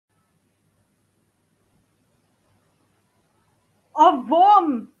A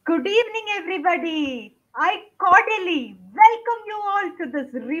warm good evening, everybody. I cordially welcome you all to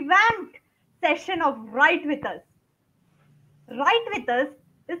this revamped session of Write With Us. Write With Us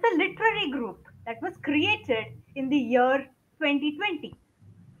is a literary group that was created in the year 2020.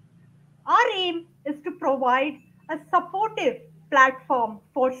 Our aim is to provide a supportive platform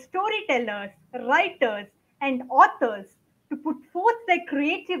for storytellers, writers, and authors to put forth their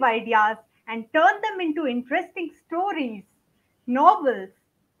creative ideas and turn them into interesting stories, novels,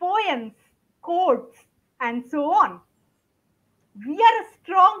 poems, quotes, and so on. We are a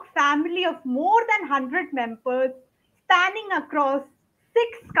strong family of more than 100 members spanning across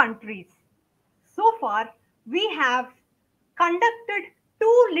 6 countries. So far, we have conducted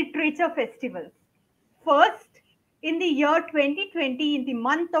two literature festivals. First, in the year 2020, in the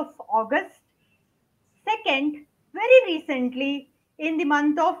month of August. Second, very recently, in the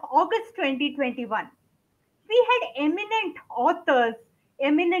month of August 2021. We had eminent authors,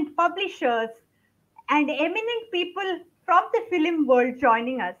 eminent publishers, and eminent people from the film world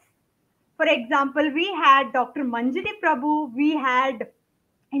joining us. For example, we had Dr. Manjari Prabhu, we had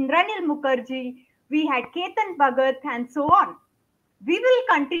Indranil Mukherjee, we had Ketan Bhagat, and so on. We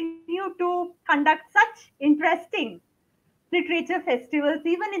will continue to conduct such interesting literature festivals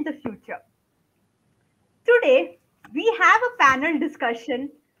even in the future. Today, we have a panel discussion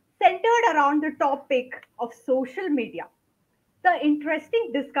centered around the topic of social media. The interesting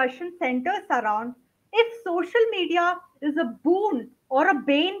discussion centers around if social media is a boon or a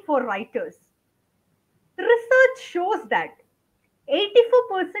bane for writers. Research shows that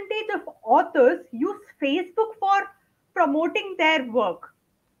 84% of authors use Facebook for promoting their work.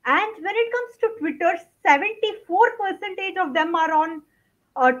 And when it comes to Twitter, 74% of them are on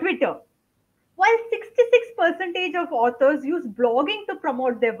Twitter, while 66% of authors use blogging to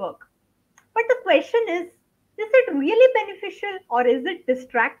promote their work. But the question is it really beneficial or is it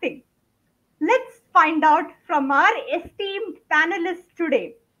distracting? Let's find out from our esteemed panelists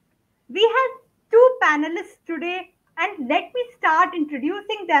today. We have two panelists today, and let me start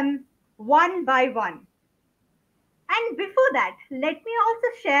introducing them one by one. And before that, let me also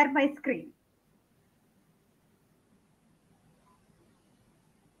share my screen.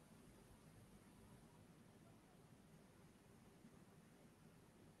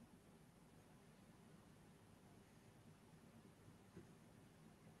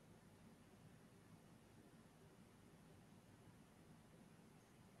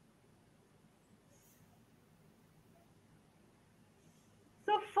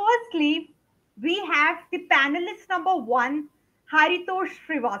 So, firstly, we have the panelist number one, Haritosh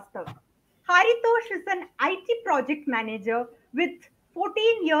Srivastav. Haritosh is an IT project manager with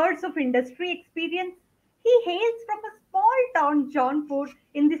 14 years of industry experience. He hails from a small town, Jaunpur,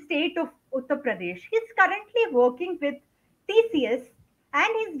 in the state of Uttar Pradesh. He is currently working with TCS and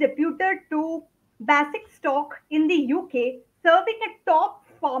is deputed to Basic Stock in the UK, serving a top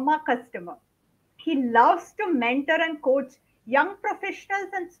pharma customer. He loves to mentor and coach young professionals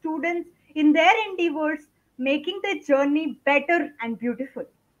and students in their endeavors, making their journey better and beautiful.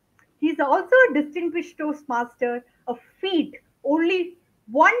 He is also a distinguished Toastmaster, a feat only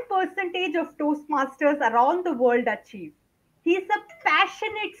 1% of Toastmasters around the world achieve. He is a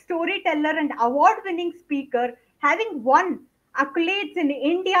passionate storyteller and award winning speaker, having won accolades in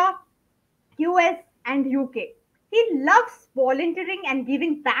India, US, and UK. He loves volunteering and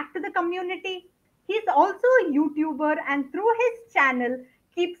giving back to the community. He's also a YouTuber and through his channel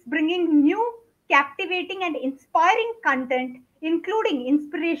keeps bringing new, captivating, and inspiring content, including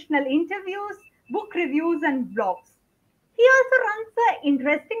inspirational interviews, book reviews, and vlogs. He also runs an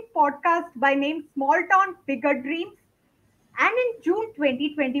interesting podcast by name Small Town Bigger Dreams, and in June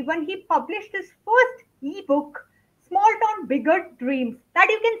 2021, he published his first ebook, Small Town Bigger Dreams, that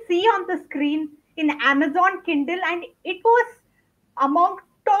you can see on the screen in Amazon Kindle. And it was among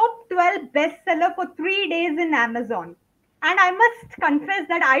top 12 bestseller for 3 days in Amazon. And I must confess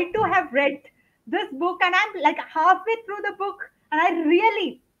that I too have read this book and I'm like halfway through the book and I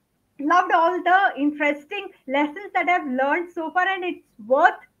really loved all the interesting lessons that I've learned so far and it's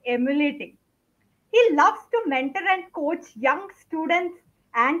worth emulating. He loves to mentor and coach young students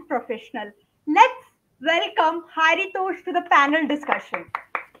and professionals. Let's welcome Haritosh to the panel discussion.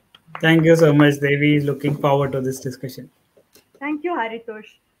 Thank you so much, Devi. Looking forward to this discussion. Thank you,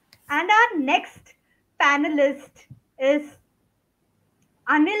 Haritosh. And our next panelist is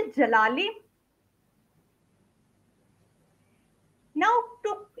Anil Jalali. Now,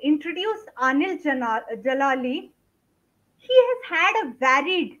 to introduce Anil Jalali, he has had a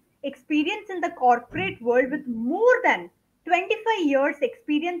varied experience in the corporate world with more than 25 years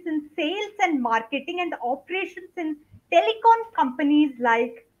experience in sales and marketing and operations in telecom companies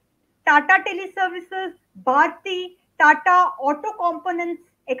like Tata Teleservices, Bharti, Tata Auto Components,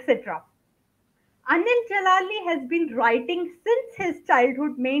 etc. Anil Jalali has been writing since his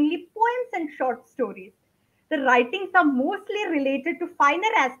childhood mainly poems and short stories. The writings are mostly related to finer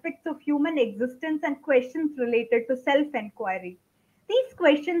aspects of human existence and questions related to self enquiry. These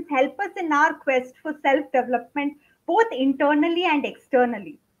questions help us in our quest for self development both internally and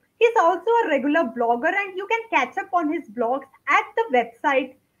externally. He's also a regular blogger, and you can catch up on his blogs at the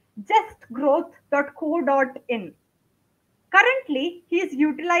website justgrowth.co.in. Currently, he is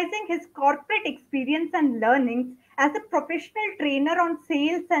utilizing his corporate experience and learnings as a professional trainer on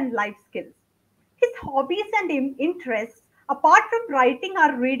sales and life skills. His hobbies and interests, apart from writing,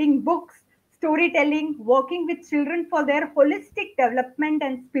 are reading books, storytelling, working with children for their holistic development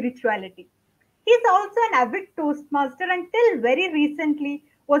and spirituality. He is also an avid Toastmaster and till very recently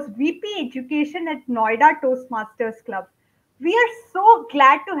was VP Education at Noida Toastmasters Club. We are so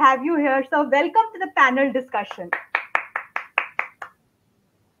glad to have you here, so welcome to the panel discussion.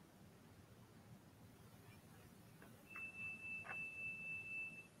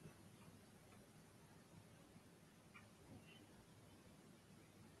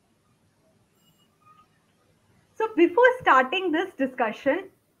 So, before starting this discussion,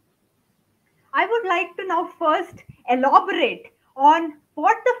 I would like to now first elaborate on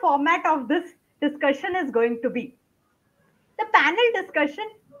what the format of this discussion is going to be. The panel discussion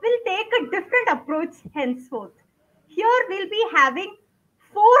will take a different approach henceforth. Here we'll be having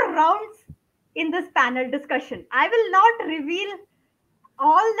 4 rounds in this panel discussion. I will not reveal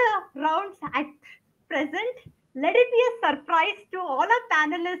all the rounds at present. Let it be a surprise to all our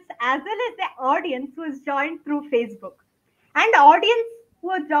panelists as well as the audience who is joined through Facebook. And audience who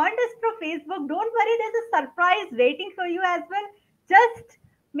have joined us through Facebook, don't worry, there's a surprise waiting for you as well. Just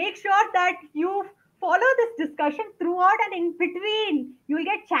make sure that you follow this discussion throughout, and in between, you'll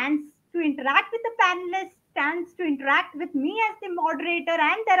get chance to interact with the panelists, chance to interact with me as the moderator,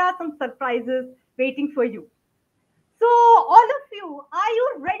 and there are some surprises waiting for you. So, all of you, are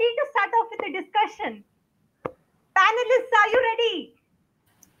you ready to start off with the discussion? Panelists, are you ready?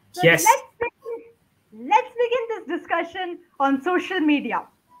 So Yes. let's begin this discussion on social media.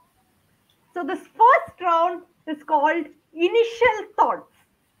 So this first round is called initial thoughts.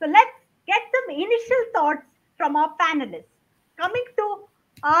 So let's get some initial thoughts from our panelists. Coming to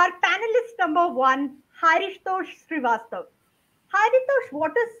our panelist number one, Haritosh Srivastav. Haritosh,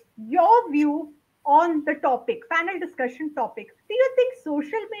 what is your view on the topic, panel discussion topic? Do you think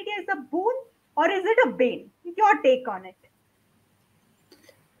social media is a boon or is it a bane? Your take on it.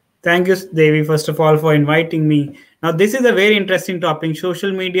 Thank you, Devi, first of all, for inviting me. Now, this is a very interesting topic,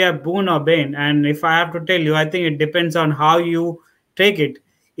 social media, boon or bane. And if I have to tell you, I think it depends on how you take it.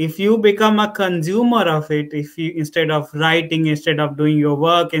 If you become a consumer of it, if you, instead of writing, instead of doing your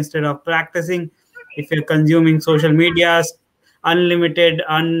work, instead of practicing, if you're consuming social media, unlimited,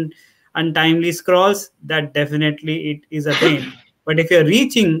 untimely scrolls, that definitely it is a bane. But if you're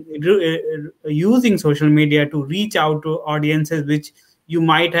using social media to reach out to audiences which you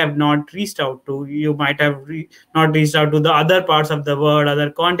might have not reached out to, you might have not reached out to the other parts of the world,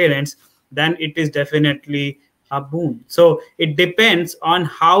 other continents, then it is definitely a boon. So it depends on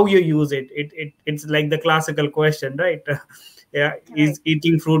how you use it. It's like the classical question, right? Yeah, Right. is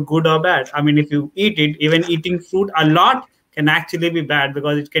eating fruit good or bad? I mean, if you eat it, even eating fruit a lot can actually be bad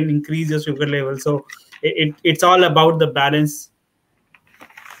because it can increase your sugar level. So it's all about the balance.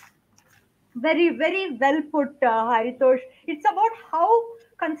 Very, very well put, Haritosh. It's about how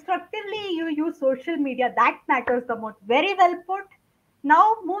constructively you use social media. That matters the most. Very well put.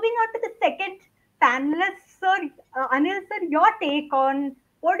 Now, moving on to the second panelist, sir, Anil, sir, your take on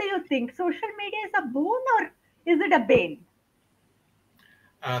what do you think? Social media is a boon or is it a bane?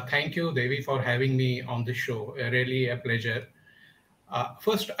 Thank you, Devi, for having me on this show. Really a pleasure.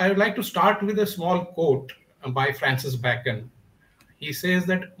 First, I would like to start with a small quote by Francis Bacon. He says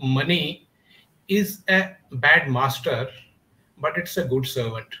that money is a bad master, but it's a good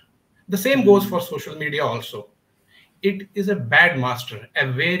servant. The same goes for social media also. It is a bad master,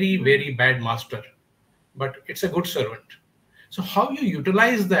 a very, Hmm. very bad master, but it's a good servant. So, how you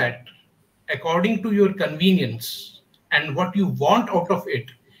utilize that according to your convenience and what you want out of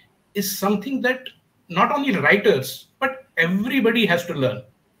it is something that not only writers, but everybody has to learn.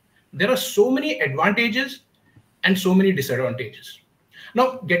 There are so many advantages and so many disadvantages.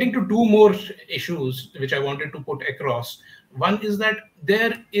 Now, getting to two more issues which I wanted to put across. One is that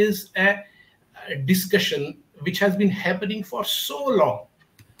there is a discussion which has been happening for so long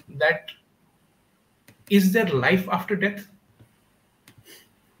that is there life after death?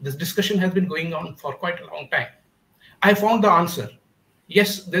 This discussion has been going on for quite a long time. I found the answer.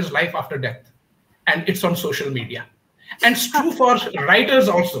 Yes, there's life after death, and it's on social media. And it's true for writers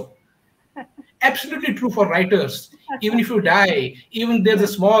also. Absolutely true for writers. Even if you die, even there's a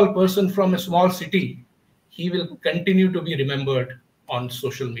small person from a small city, he will continue to be remembered on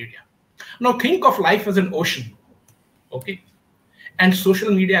social media. Now think of life as an ocean, okay? And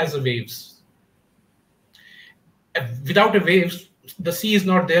social media as a waves. Without a waves, the sea is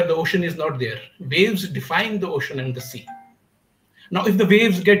not there, the ocean is not there. Waves define the ocean and the sea. Now, if the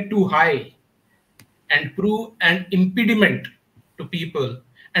waves get too high and prove an impediment to people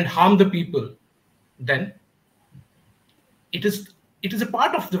and harm the people, then it is it is a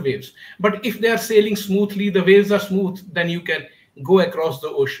part of the waves. But if they are sailing smoothly, the waves are smooth, then you can go across the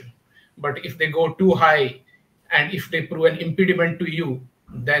ocean. But if they go too high and if they prove an impediment to you,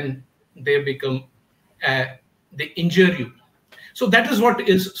 then they become they injure you. So that is what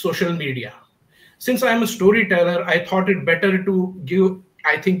is social media. Since I am a storyteller, I thought it better to give,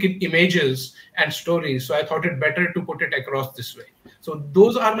 I think, in images and stories. So I thought it better to put it across this way. So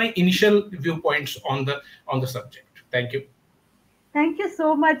those are my initial viewpoints on the subject. Thank you. Thank you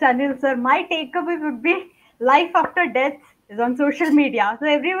so much, Anil sir. My takeaway would be life after death is on social media. So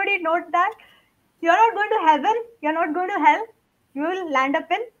everybody note that you're not going to heaven, you're not going to hell, you will land up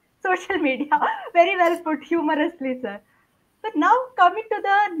in social media. Very well put, humorously, sir. But now coming to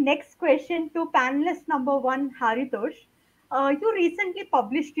the next question to panelist number one, Haritosh. You recently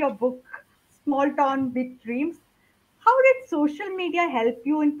published your book, Small Town Big Dreams. How did social media help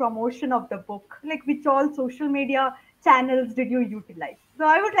you in promotion of the book? Like which all social media channels did you utilize? So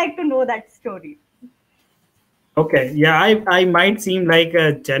I would like to know that story. Okay, yeah, I might seem like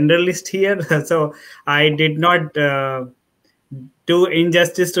a generalist here, so I did not do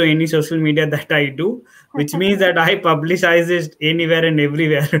injustice to any social media that I do, which means that I publicize it anywhere and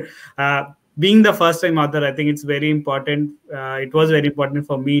everywhere. Being the first time author, I think it's very important. It was very important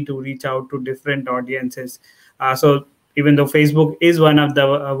for me to reach out to different audiences. So even though Facebook is one of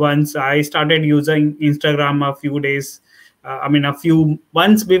the ones, I started using Instagram a few days. I mean, a few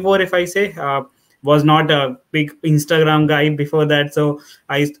months before, if I say. Was not a big Instagram guy before that, so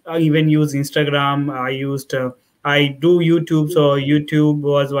I even use Instagram. I do YouTube, so YouTube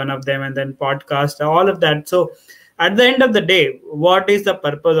was one of them, and then podcast, all of that. So at the end of the day, what is the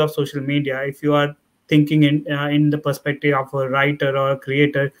purpose of social media? If you are thinking in the perspective of a writer or a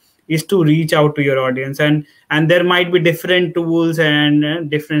creator, is to reach out to your audience, and there might be different tools and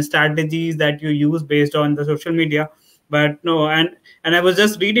different strategies that you use based on the social media. But no, and I was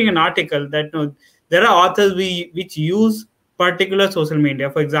just reading an article that no, there are authors which use particular social media.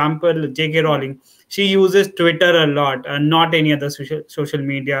 For example, J.K. Rowling, she uses Twitter a lot, and not any other social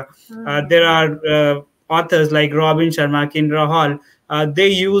media. There are authors like Robin Sharma, Kindra Hall. They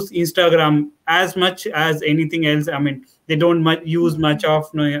use Instagram as much as anything else. I mean, they don't use much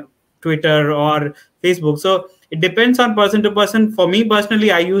of Twitter or Facebook. So it depends on person to person. For me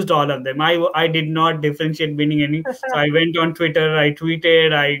personally, I used all of them. I did not differentiate between any. So I went on Twitter, I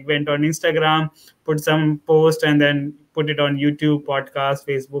tweeted, I went on Instagram, put some post, and then put it on YouTube, podcast,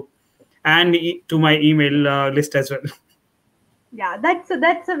 Facebook, and to my email list as well. Yeah, that's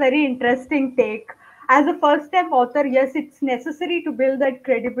a very interesting take. As a first-time author, yes, it's necessary to build that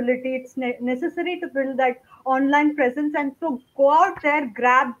credibility. It's necessary to build that online presence, and so go out there,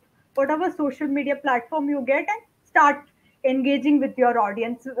 grab whatever social media platform you get, and start engaging with your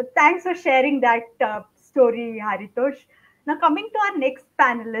audience. Thanks for sharing that story, Haritosh. Now, coming to our next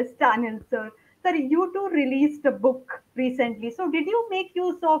panelist, Anil sir. Sir, you too released a book recently. So, did you make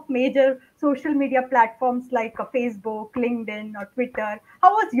use of major social media platforms like Facebook, LinkedIn, or Twitter?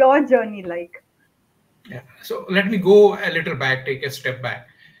 How was your journey like? Yeah. So let me go a little back, take a step back.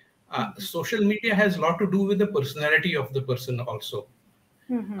 Social media has a lot to do with the personality of the person also.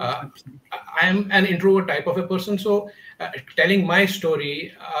 Mm-hmm. Uh, I am an introvert type of a person, so telling my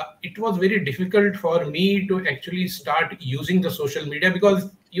story, it was very difficult for me to actually start using the social media,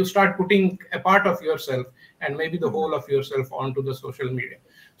 because you start putting a part of yourself and maybe the whole of yourself onto the social media.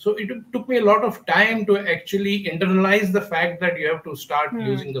 So it took me a lot of time to actually internalize the fact that you have to start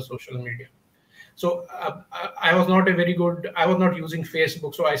using the social media. So I was not a very good, I was not using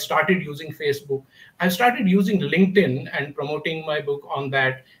Facebook. So I started using Facebook. I started using LinkedIn and promoting my book on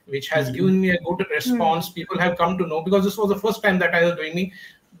that, which has given me a good response. People have come to know, because this was the first time that I was doing it.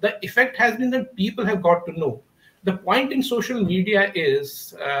 The effect has been that people have got to know. The point in social media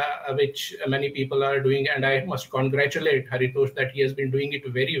is, which many people are doing, and I must congratulate Haritosh that he has been doing it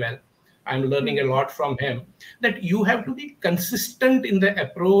very well. I'm learning a lot from him, that you have to be consistent in the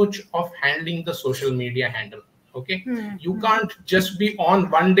approach of handling the social media handle. Okay, you Mm-hmm. can't just be on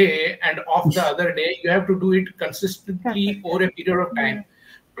one day and off the other day. You have to do it consistently over a Consistent. period of time.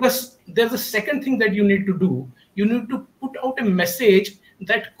 Mm-hmm. Plus, there's a second thing that you need to do. You need to put out a message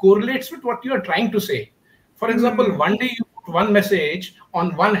that correlates with what you are trying to say. For example, one day you put one message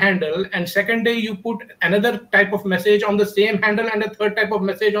on one handle, and second day you put another type of message on the same handle, and a third type of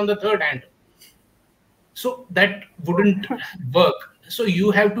message on the third handle. So that wouldn't work. So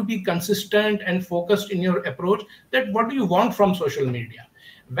you have to be consistent and focused in your approach, that what do you want from social media.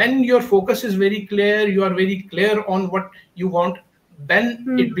 When your focus is very clear, you are very clear on what you want, then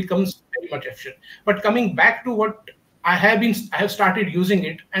it becomes very much efficient. But coming back to what I have started using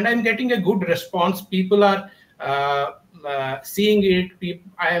it, and I'm getting a good response. People are seeing it.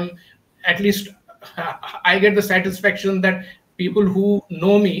 I am, at least I get the satisfaction that people who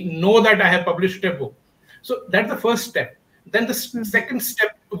know me know that I have published a book. So that's the first step. Then the second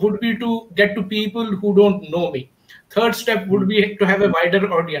step would be to get to people who don't know me. Third step would be to have a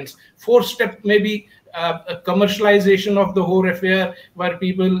wider audience. Fourth step maybe a commercialization of the whole affair, where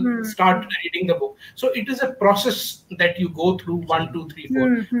people start reading the book. So it is a process that you go through, one, two, three,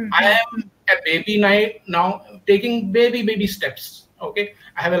 four. I am a baby now, taking baby steps. Okay,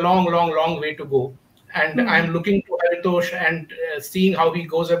 I have a long way to go, and I'm looking to Haritosh and seeing how he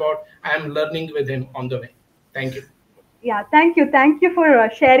goes about. I'm learning with him on the way. Thank you. Yeah, thank you. Thank you for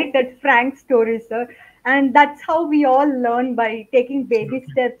sharing that frank story, sir. And that's how we all learn, by taking baby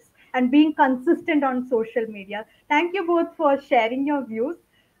steps and being consistent on social media. Thank you both for sharing your views.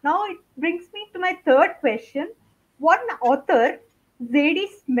 Now it brings me to my third question. One author, Zadie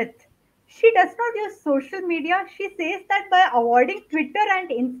Smith, she does not use social media. She says that by avoiding Twitter and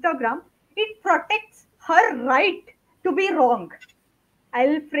Instagram, it protects her right to be wrong.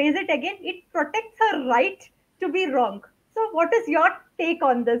 I'll phrase it again. It protects her right to be wrong. So, what is your take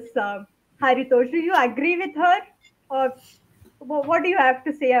on this, Haritosh? Do you agree with her, or what do you have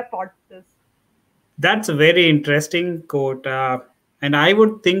to say about this? That's a very interesting quote. And I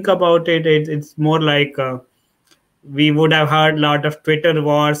would think about it's more like we would have heard a lot of Twitter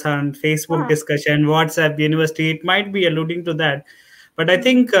wars and Facebook Ah, discussion, WhatsApp university. It might be alluding to that. But I hmm,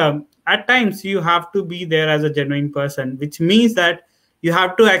 think at times you have to be there as a genuine person, which means that you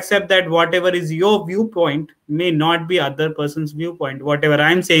have to accept that whatever is your viewpoint may not be other person's viewpoint. Whatever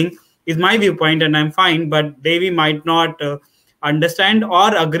I'm saying is my viewpoint and I'm fine, but Devi might not understand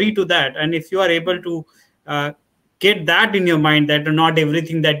or agree to that. And if you are able to uh, get that in your mind, that not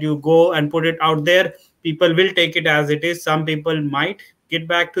everything that you go and put it out there, people will take it as it is. Some people might get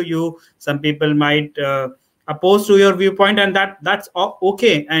back to you, some people might oppose to your viewpoint, and that's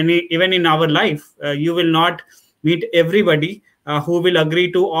okay. And even in our life, you will not meet everybody who will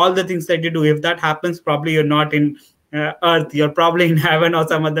agree to all the things that you do. If that happens, probably you're not in earth, you're probably in heaven or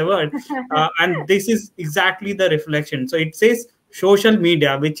some other world. And this is exactly the reflection. So it says social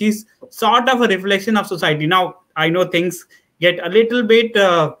media, which is sort of a reflection of society. Now I know things get a little bit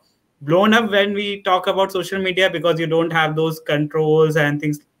blown up when we talk about social media, because you don't have those controls, and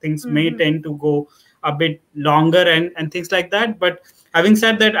things may hmm, tend to go a bit longer, and things like that. But having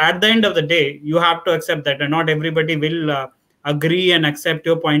said that, at the end of the day, you have to accept that not everybody will agree and accept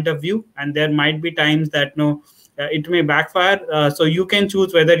your point of view, and there might be times that no, it may backfire. So you can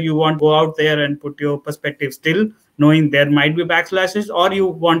choose whether you want to go out there and put your perspective, still knowing there might be backslashes, or you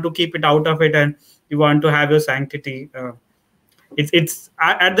want to keep it out of it and you want to have your sanctity. It's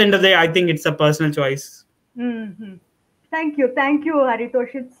at the end of the day, I think it's a personal choice. hmm. Thank you,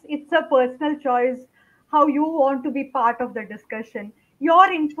 Haritosh. It's a personal choice how you want to be part of the discussion. Your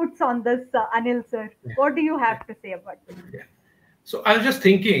inputs on this, Anil sir. Yeah. What do you Yeah. have to say about this? Yeah. So I was just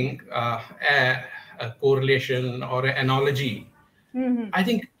thinking a correlation or an analogy. Hmm. I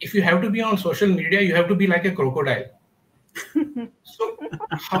think if you have to be on social media, you have to be like a crocodile. So,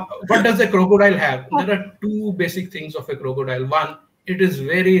 what does a crocodile have? There are two basic things of a crocodile. One, it is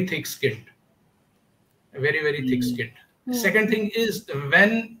very thick skinned, very thick Mm. skinned. Second thing is,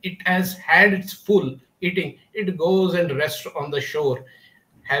 when it has had its full eating, it goes and rests on the shore,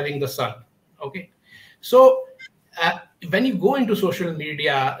 having the sun. Okay, so uh, when you go into social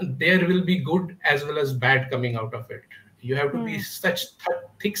media, there will be good as well as bad coming out of it. You have to be Hmm. such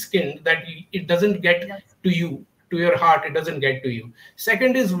thick skinned that it doesn't get Yes. to you, to your heart. It doesn't get to you.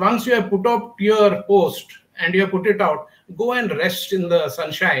 Second is, once you have put up your post and you have put it out, go and rest in the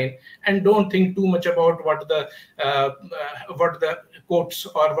sunshine, and don't think too much about what the quotes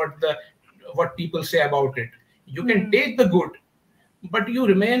or what people say about it. You can Hmm. take the good, but you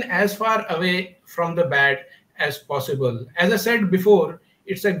remain as far away from the bad as possible. As I said before,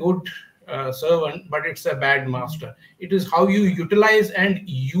 it's a good servant, but it's a bad master. It is how you utilize and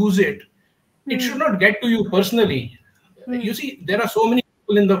use it It should Hmm. not get to you personally. You Hmm. see, there are so many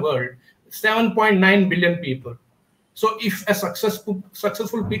people in the world, 7.9 billion people. So if a successful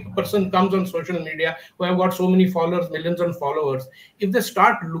person comes on social media who have got so many followers, millions of followers, if they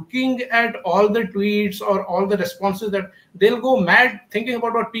start looking at all the tweets or all the responses, that they'll go mad thinking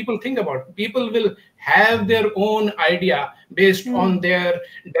about what people think about. People will have their own idea based Hmm. on their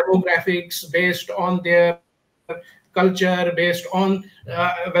demographics, based on their culture, based on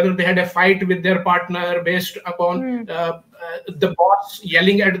whether they had a fight with their partner, based upon Hmm. the boss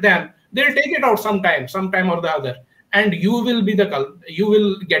yelling at them. They'll take it out sometime or the other, and you will be you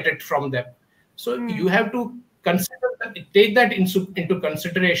will get it from them. So Hmm. you have to take that into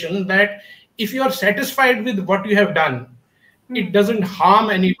consideration, that if you are satisfied with what you have done, it Hmm. doesn't harm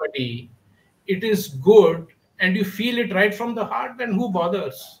anybody, it is good, and you feel it right from the heart, then who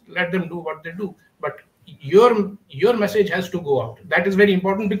bothers? Let them do what they do. But your message has to go out. That is very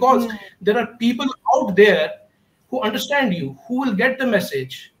important, because Hmm. there are people out there who understand you, who will get the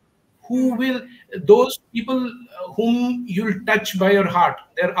message, who Hmm. will those people whom you'll touch by your heart.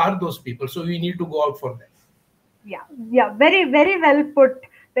 There are those people, so we need to go out for them. Yeah, yeah, very, very well put.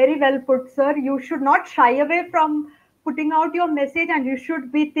 Very well put, sir. You should not shy away from putting out your message, and you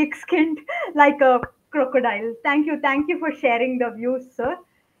should be thick skinned like a crocodile. Thank you for sharing the views, sir.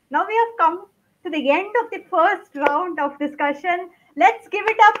 Now we have come to the end of the first round of discussion. Let's give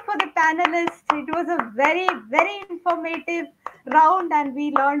it up for the panelists. It was a very, very informative round, and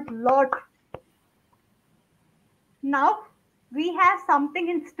we learned a lot. Now, we have something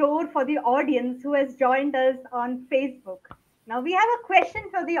in store for the audience who has joined us on Facebook. Now, we have a question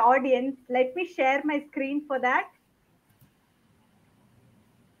for the audience. Let me share my screen for that.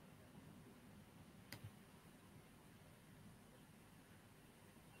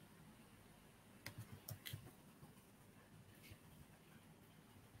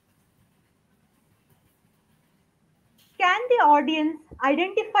 Can the audience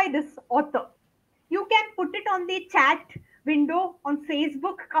identify this author? You can put it on the chat window on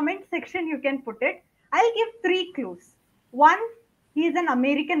Facebook comment section. You can put it. I'll give three clues. One, he is an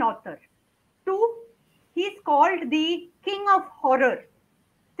American author. Two, he's called the King of Horror.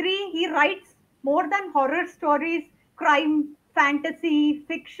 Three, he writes more than horror stories, crime, fantasy,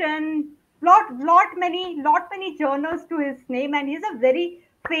 fiction, lot many genres to his name, and he's a very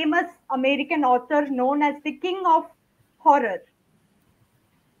famous American author known as the King of Horror.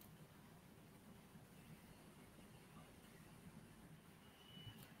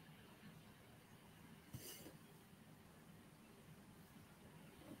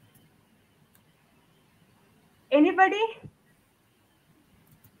 Anybody?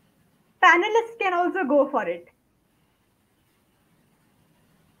 Panelists can also go for it.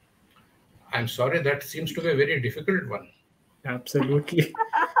 I'm sorry, that seems to be a very difficult one. Absolutely.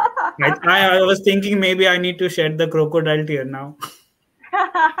 I was thinking maybe I need to shed the crocodile tear now.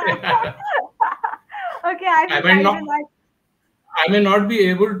 Okay, I I will. may I not will. I may not be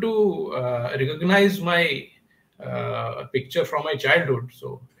able to recognize my picture from my childhood,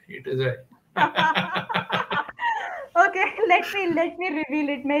 so it is a Okay, let me reveal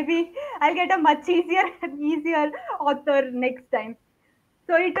it. Maybe I'll get a much easier author next time.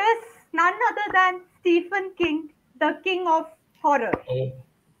 So it is none other than Stephen King, the king of horror. oh,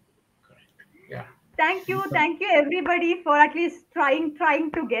 correct. Yeah. Thank you everybody for at least trying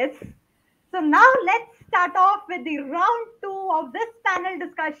to guess. So now let's start off with the round two of this panel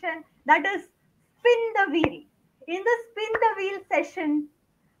discussion, that is spin the wheel. In the spin the wheel session,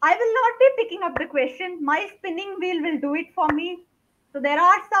 I will not be picking up the question. My spinning wheel will do it for me. So there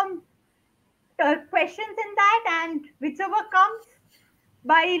are some questions in that, and whichever comes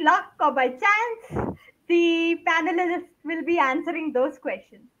by luck or by chance, the panelists will be answering those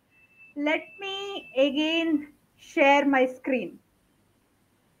questions. Let me again share my screen.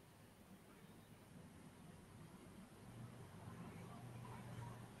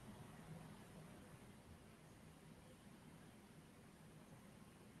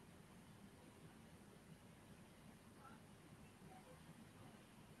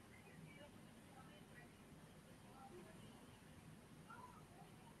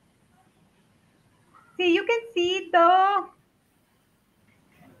 See, you can see the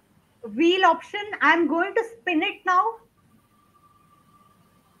wheel option. I'm going to spin it now.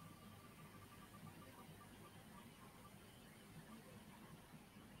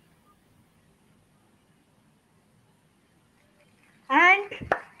 And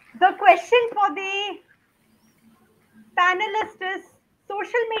the question for the panelist is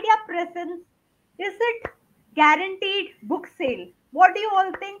social media presence. Is it guaranteed book sale? What do you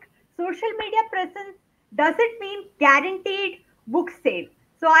all think? Social media presence, does it mean guaranteed book sale?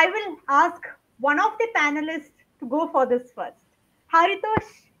 So I will ask one of the panelists to go for this first.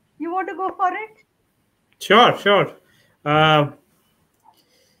 Haritosh, you want to go for it? Sure, sure. Uh,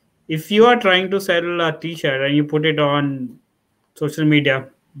 if you are trying to sell a t-shirt and you put it on social media,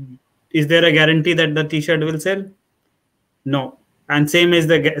 is there a guarantee that the t-shirt will sell? No. And same is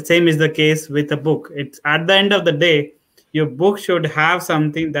the case with a book. It's at the end of the day, your book should have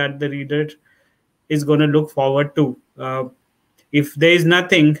something that the reader is going to look forward to. If there is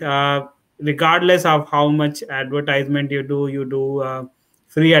nothing, regardless of how much advertisement you do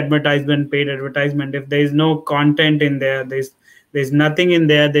free advertisement, paid advertisement. If there is no content in there, there's nothing in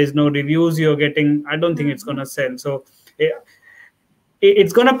there. There's no reviews you're getting. I don't think it's going to sell. So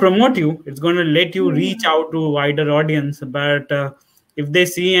it's going to promote you, it's going to let you reach out to a wider audience, but if they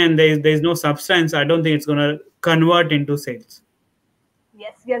see and there's no substance, I don't think it's going to convert into sales.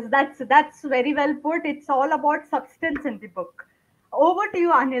 Yes, yes, that's very well put. It's all about substance in the book. Over to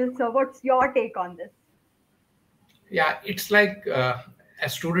you, Anil. So, what's your take on this? Yeah, it's like a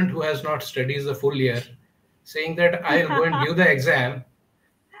student who has not studied the full year saying that I'll go and give the exam.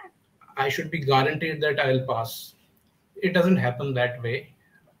 I should be guaranteed that I'll pass. It doesn't happen that way.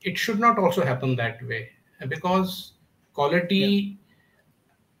 It should not also happen that way because quality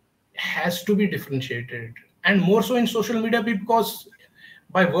has to be differentiated, and more so in social media, because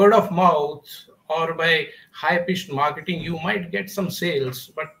by word of mouth or by high pitched marketing you might get some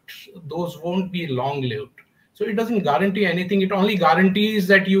sales, but those won't be long lived. So it doesn't guarantee anything. It only guarantees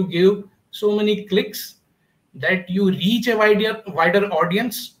that you give so many clicks, that you reach a wider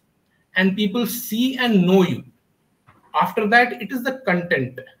audience and people see and know you. After that, it is the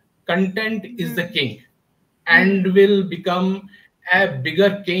content. Content is the king and will become a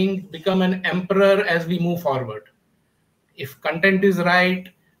bigger king, become an emperor as we move forward. If content is right,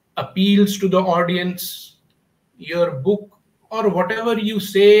 appeals to the audience, your book or whatever you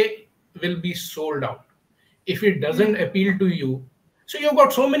say will be sold out. If it doesn't appeal to you, so you've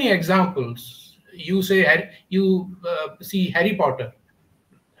got so many examples. You say you see Harry Potter,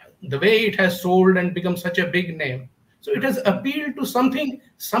 the way it has sold and become such a big name. So it has appealed to something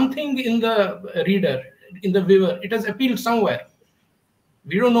in the reader, in the viewer. It has appealed somewhere.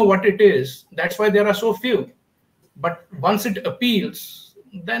 We don't know what it is. That's why there are so few. But once it appeals,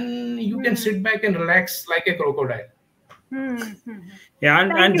 then you can sit back and relax like a crocodile. Yeah,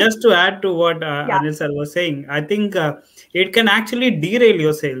 and just to add to what Anil sir was saying, I think it can actually derail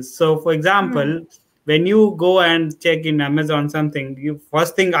your sales. So, for example, when you go and check in Amazon something, you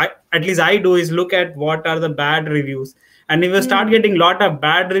first thing at least I do is look at what are the bad reviews. And if you start getting a lot of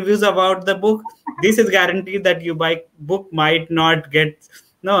bad reviews about the book, this is guaranteed that you buy book might not get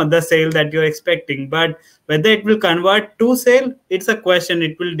the sale that you're expecting. But whether it will convert to sale, it's a question.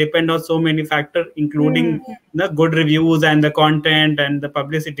 It will depend on so many factors, including the good reviews and the content and the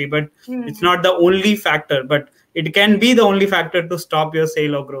publicity. But it's not the only factor, but it can be the only factor to stop your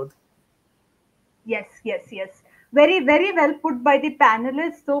sale or growth. Yes, yes, yes. Very, very well put by the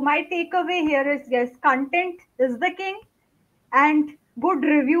panelists. So my takeaway here is yes, content is the king and good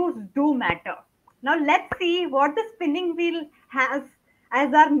reviews do matter. Now let's see what the spinning wheel has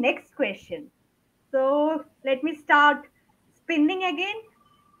as our next question. So let me start spinning again.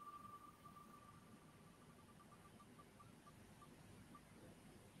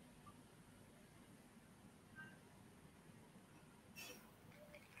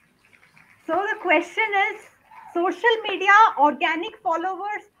 So the question is social media, organic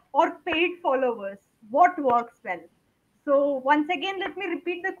followers or paid followers? What works well? So once again, let me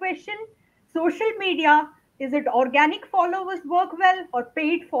repeat the question. Social media, is it organic followers work well or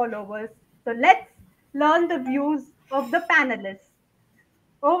paid followers? So let's learn the views of the panelists.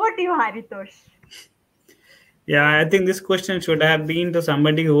 Over to you, Haritosh. Yeah, I think this question should have been to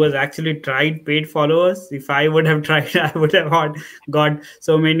somebody who has actually tried paid followers. If I would have tried, I would have got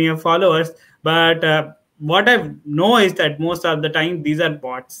so many followers. But what I know is that most of the time these are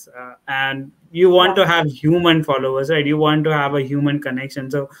bots, and you want to have human followers, right? You want to have a human connection.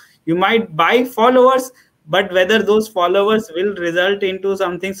 So you might buy followers, but whether those followers will result into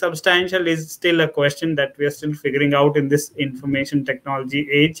something substantial is still a question that we are still figuring out in this information technology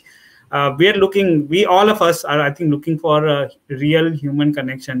age. We all of us are, I think, looking for a real human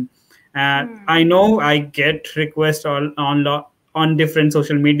connection. And I know I get requests on different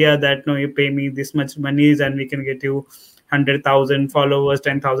social media that no, you pay me this much money and we can get you 100,000 followers,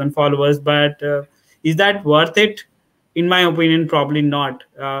 10,000 followers. But is that worth it? In my opinion, probably not.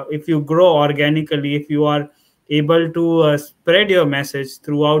 If you grow organically, if you are able to spread your message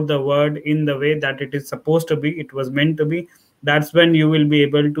throughout the world in the way that it is supposed to be, it was meant to be, that's when you will be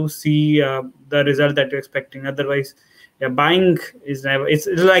able to see the result that you're expecting. Otherwise, yeah, buying is never, it's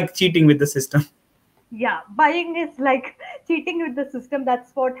like cheating with the system. Yeah, buying is like cheating with the system.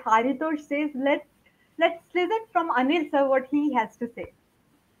 That's what Haritosh says. Let's listen from Anil sir what he has to say.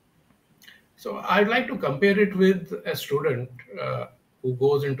 So I'd like to compare it with a student who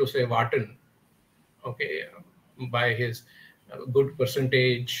goes into, say, Wharton, okay, by his good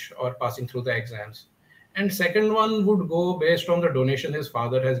percentage or passing through the exams. And second one would go based on the donation his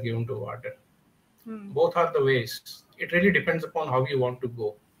father has given to Wharton. Hmm. Both are the ways. It really depends upon how you want to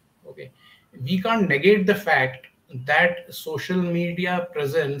go. Okay, we can't negate the fact that social media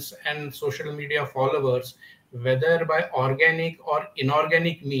presence and social media followers, whether by organic or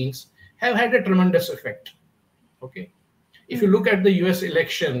inorganic means, have had a tremendous effect. Okay, if you Hmm. look at the US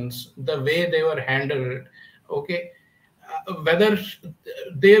elections, the way they were handled, okay, whether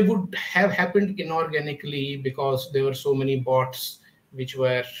they would have happened inorganically because there were so many bots which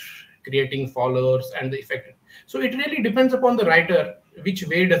were creating followers and the effect. So it really depends upon the writer, which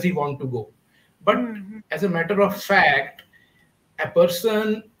way does he want to go. But Hmm. as a matter of fact, a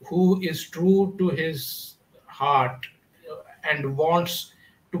person who is true to his heart and wants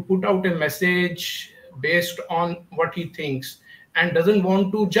to put out a message based on what he thinks and doesn't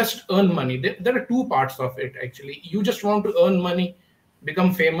want to just earn money. There are two parts of it actually. You just want to earn money,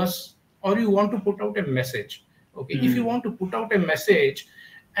 become famous, or you want to put out a message. Okay, if you Hmm. want to put out a message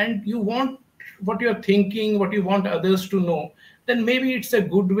and you want what you're thinking, what you want others to know, then maybe it's a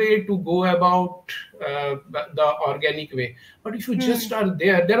good way to go about the organic way. But if you just Hmm. are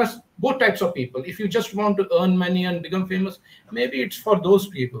there, there are both types of people. If you just want to earn money and become famous, maybe it's for those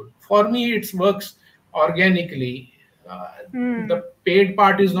people. For me, it works organically. Uh, Hmm. the paid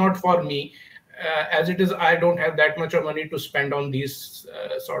part is not for me. As it is, I don't have that much of money to spend on these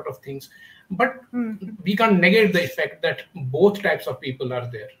sort of things. But Hmm. we can't negate the effect that both types of people are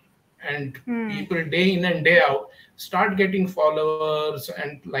there, and Hmm. people day in and day out start getting followers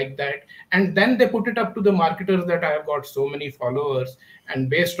and like that, and then they put it up to the marketers that I have got so many followers, and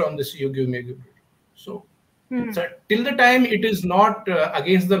based on this you give me good. So, Hmm. so till the time it is not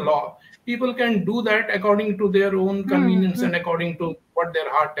against the law, people can do that according to their own Hmm. convenience Hmm. and according to what their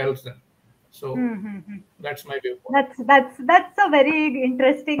heart tells them. So Hmm. Hmm. Hmm. that's my viewpoint. That's a very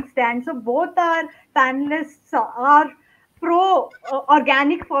interesting stand. So both our panelists are pro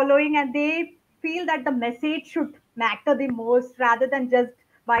organic following, and they feel that the message should matter the most rather than just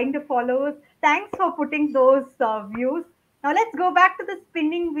buying the followers. Thanks for putting those views. Now let's go back to the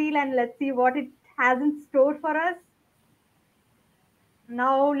spinning wheel and let's see what it has in store for us.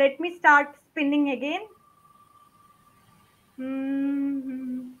 Now let me start spinning again.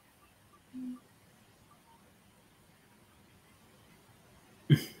 Hmm.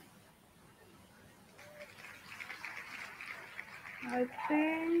 I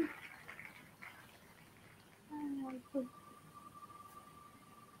think.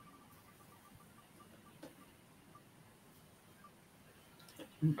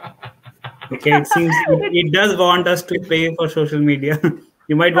 Okay, it seems it does want us to pay for social media.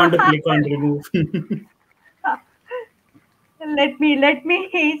 You might want to click on remove. Let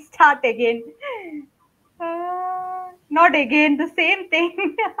me start again. Not again, the same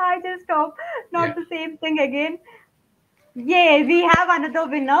thing. I just hope Yeah. not the same thing again. Yay, we have another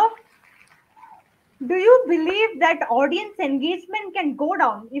winner. Do you believe that audience engagement can go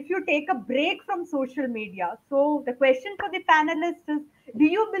down if you take a break from social media? So, the question for the panelists is, do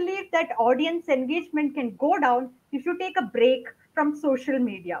you believe that audience engagement can go down if you take a break from social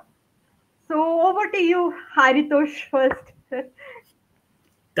media? So, over to you, Haritosh, first.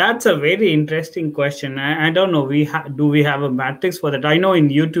 That's a very interesting question. I don't know. Do we have a matrix for that? I know in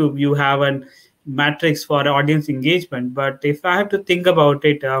YouTube you have a matrix for audience engagement, but if I have to think about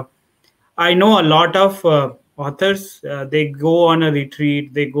it, I know a lot of authors. They go on a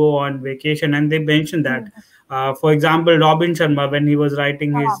retreat, they go on vacation, and they mention that. For example, Robin Sharma, when he was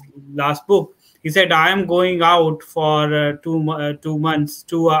writing his last book, he said, "I am going out for 2 months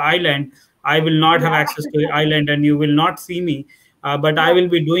to an island. I will not have Yeah. access to the island, and you will not see me. But I Yeah. will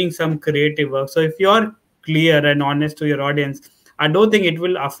be doing some creative work." So if you're clear and honest to your audience, I don't think it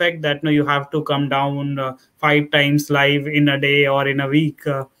will affect that. No, you have to come down 5 times live in a day or in a week.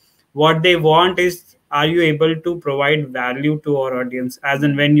 What they want is, are you able to provide value to our audience as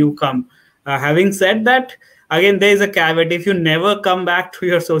and when you come. Having said that, again there is a caveat. If you never come back to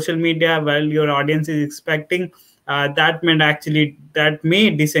your social media while your audience is expecting, that may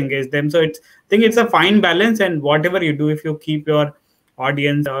disengage them. So it's, I think it's a fine balance, and whatever you do, if you keep your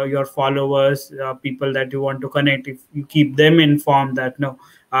audience, your followers, people that you want to connect, if you keep them informed that no,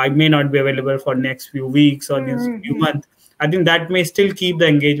 I may not be available for next few weeks or next few Mhm. months, I think that may still keep the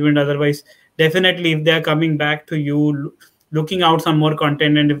engagement. Otherwise, definitely if they are coming back to you, looking out some more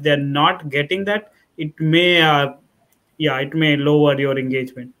content, and if they are not getting that, it may yeah, it may lower your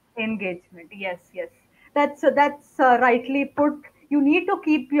engagement. Engagement. Yes, yes. That's rightly put. You need to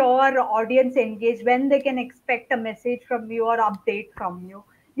keep your audience engaged when they can expect a message from you or update from you.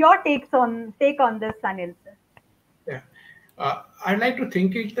 Your take on this, Anil sir. Yeah. I'd like to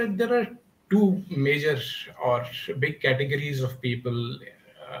think it that there are two major or big categories of people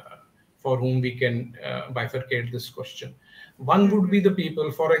uh, for whom we can bifurcate this question. One would be Mm-hmm. the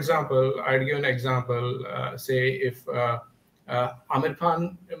people, for example, I'd give an example, say if Amir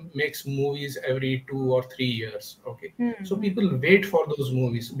Khan makes movies every 2 or 3 years, okay. So Mm-hmm. people wait for those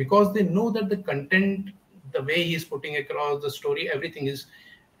movies because they know that the content, the way he's putting across the story, everything is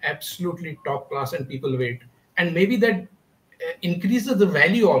absolutely top class and people wait. And maybe that increases the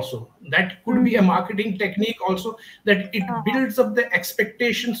value also. That could be a Mm-hmm. marketing technique also, that it Uh-huh. builds up the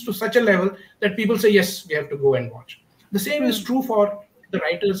expectations to such a level that people say, yes, we have to go and watch. The same is Mm-hmm. true for the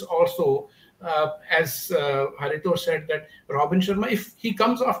writers also. As Harito said, that Robin Sharma, if he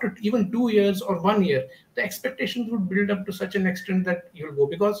comes after even 2 years or 1 year, the expectations would build up to such an extent that you'll go,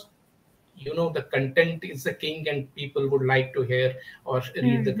 because the content is the king and people would like to hear or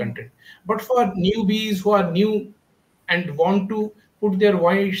read the Mm-hmm. content. But for newbies who are new and want to put their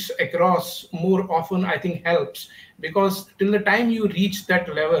voice across more often, I think helps, because till the time you reach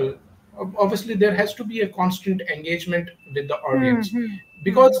that level, obviously there has to be a constant engagement with the audience. Mm-hmm. Mm-hmm.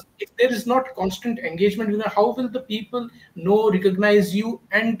 Because if there is not constant engagement with them, how will the people know, recognize you,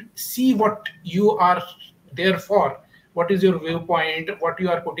 and see what you are there for, what is your viewpoint, what you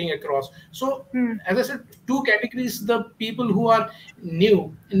are putting across? So as I said, two categories: the people who are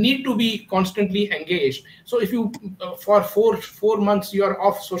new need to be constantly engaged. So if you for four months you are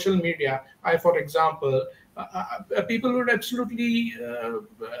off social media, I for example, people would absolutely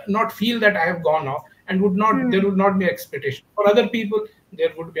not feel that I have gone off, and would not there Mm-hmm. would not be expectation. For other people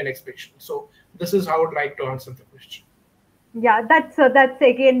there would be an expectation. So this is how I would like to answer the question. Yeah, that's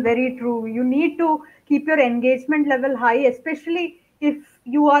again very true. You need to keep your engagement level high, especially if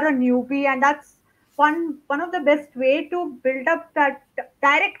you are a newbie, and that's one of the best way to build up that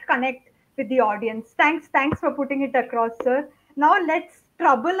direct connect with the audience. Thanks for putting it across, sir. Now let's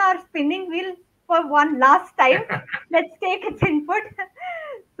trouble our spinning wheel for one last time. Let's take its input.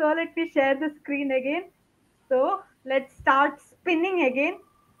 So let me share the screen again. So let's start spinning again.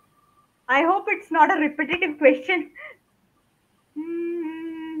 I hope it's not a repetitive question.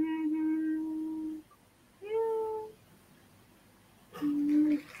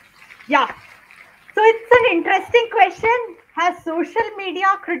 Yeah. So it's an interesting question. Has social media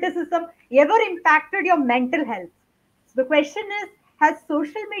criticism ever impacted your mental health? So the question is, has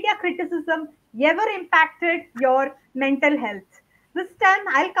social media criticism ever impacted your mental health? This time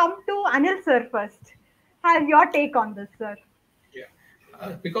I'll come to Anil sir first. Have your take on this, sir.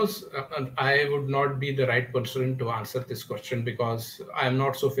 Yeah, because I would not be the right person to answer this question, because I am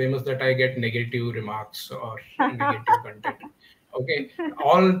not so famous that I get negative remarks or negative content. Okay,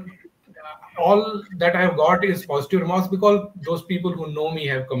 all that I have got is positive remarks, because those people who know me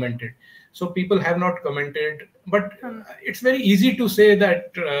have commented. So people have not commented, but Hmm. it's very easy to say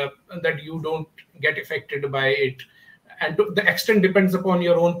that you don't get affected by it, and to the extent depends upon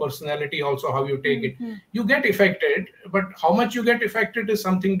your own personality also, how you take Hmm. it. Hmm. You get affected, but how much you get affected is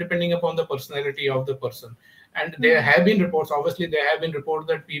something depending upon the personality of the person. And there Hmm. have been reports, obviously there have been reports,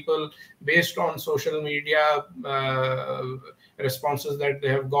 that people, based on social media responses that they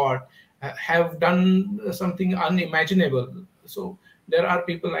have got, have done something unimaginable. So there are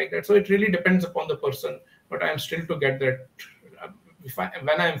people like that. So it really depends upon the person, but I'm still to get that.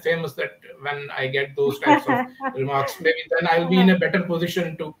 When I'm famous, that when I get those types of remarks, maybe then I'll be in a better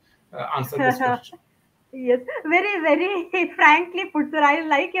position to answer this question. Yes, very, very frankly put, sir. I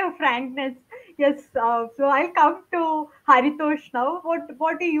like your frankness. Yes, so I'll come to Haritosh now.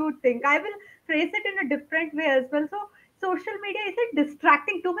 What do you think? I will phrase it in a different way as well. So, social media, is it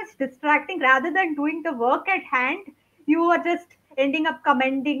distracting, too much distracting rather than doing the work at hand? You are just ending up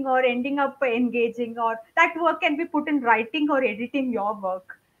commenting or ending up engaging, or that work can be put in writing or editing your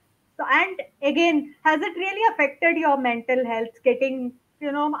work. So, and again, has it really affected your mental health, getting,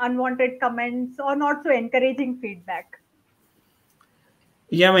 unwanted comments or not so encouraging feedback?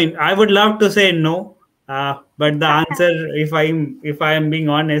 Yeah, I mean, I would love to say no, but the answer, if I am being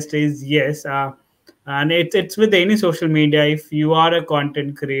honest, is yes. And it's with any social media. If you are a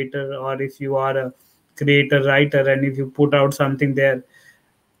content creator, or if you are a creator writer, and if you put out something there,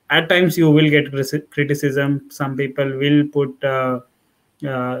 at times you will get criticism. Some people will put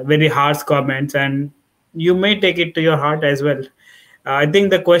very harsh comments, and you may take it to your heart as well. I think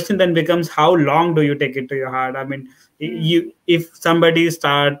the question then becomes, how long do you take it to your heart? I mean, you if somebody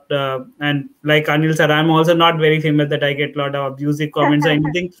start and like Anil said, I'm also not very famous that I get a lot of abusive comments or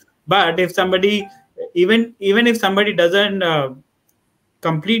anything. But if somebody, even if somebody doesn't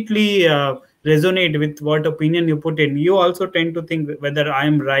completely resonate with what opinion you put in, you also tend to think whether I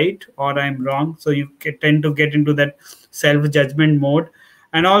am right or I'm wrong. So you tend to get into that self judgment mode.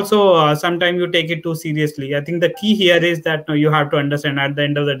 And also sometimes you take it too seriously. I think the key here is that no, you have to understand, at the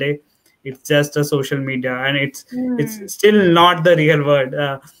end of the day, it's just a social media, and it's Hmm. still not the real world.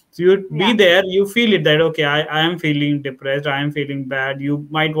 So you be Yeah. there, you feel it, that okay, I am feeling depressed, I am feeling bad. You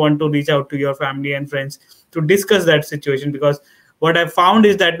might want to reach out to your family and friends to discuss that situation, because what I found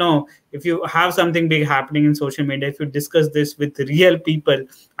is that no, if you have something big happening in social media, if you discuss this with real people,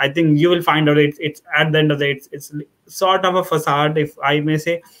 I think you will find out it's at the end of the day, it's sort of a facade, if I may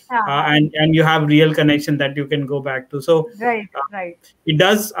say. Uh-huh. And you have real connection that you can go back to. So Right, uh, right. it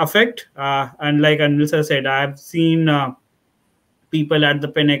does affect, and like Anil sir said, I've seen people at the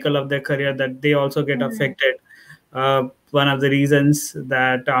pinnacle of their career that they also get Hmm. affected. One of the reasons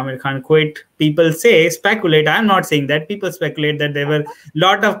that Amir Khan quit, people say, speculate. I'm not saying that. People speculate that there were a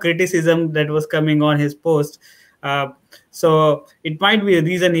lot of criticism that was coming on his post. Uh, so it might be a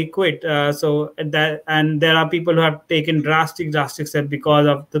reason he quit. So that, and there are people who have taken drastic steps because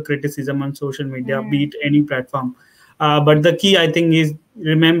of the criticism on social media, be Hmm. it any platform. But the key, I think, is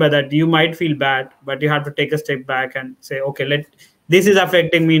remember that you might feel bad, but you have to take a step back and say, okay, let this is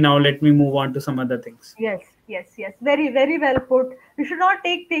affecting me now. Let me move on to some other things. Yes, yes, yes. Very, very well put. You should not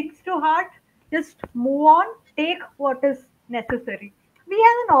take things to heart. Just move on. Take what is necessary. We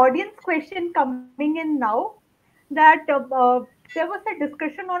have an audience question coming in now. That there was a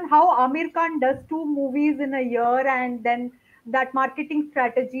discussion on how Amir Khan does two movies in a year, and then that marketing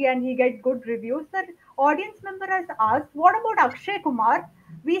strategy, and he get good reviews. The audience member has asked, what about Akshay Kumar?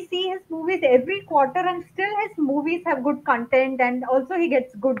 We see his movies every quarter, and still his movies have good content, and also he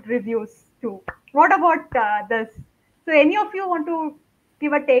gets good reviews too. What about this? So, any of you want to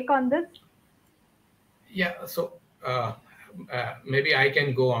give a take on this? Yeah, so maybe I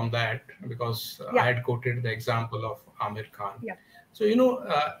can go on that because I Yeah, had quoted the example of Amir Khan. yeah. So,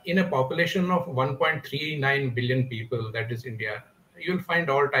 in a population of 1.39 billion people, that is India, you'll find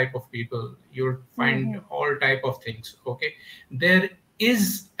all type of people. You'll find Mm-hmm. all type of things. Okay, there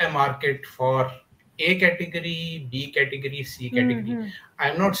is a market for A category, B category, C category. Mm-hmm.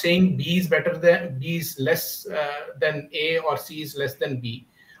 I'm not saying B is better than B is less than A, or C is less than B.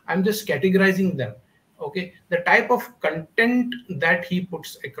 I'm just categorizing them. Okay, the type of content that he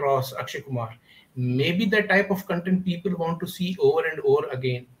puts across, Akshay Kumar, maybe the type of content people want to see over and over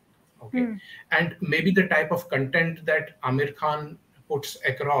again. Okay, Hmm. and maybe the type of content that Amir Khan puts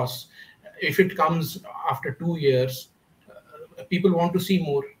across, if it comes after 2 years, people want to see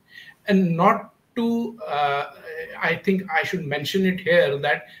more. And not to I think I should mention it here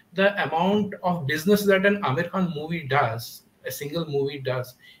that the amount of business that an Amir Khan movie does, a single movie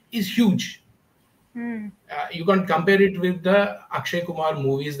does, is huge. Hmm. You can't compare it with the Akshay Kumar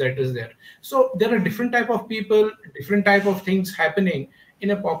movies that is there. So there are Hmm. different type of people, different type of things happening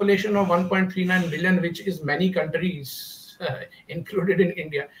in a population of 1.39 billion, which is many countries included in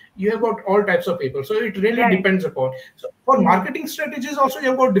India. You have got all types of people. So it really Right. depends upon. So for Hmm. marketing strategies also you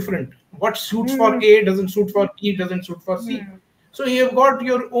have got different. What suits for Hmm. A doesn't suit for B, doesn't suit for C. Hmm. So you have got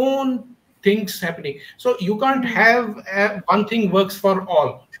your own things happening. So you can't Hmm. have one thing works for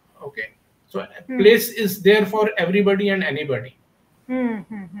all. Okay, so a Hmm. place is there for everybody and anybody. Hmm.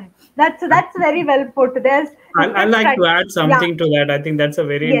 Hmm. Hmm. That's very well put. There's I different like to strat. add Yeah. something to that. I think that's a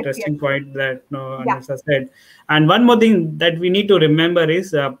very Yes. Yes. interesting point that no, Yeah. Anissa said. And one more thing that we need to remember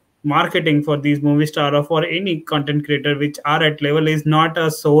is marketing for these movie star or for any content creator which are at level is not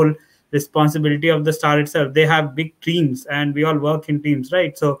a sole responsibility of the star itself. They have big teams, and we all work in teams,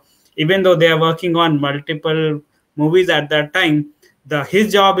 right? So even though they are working on multiple movies at that time, the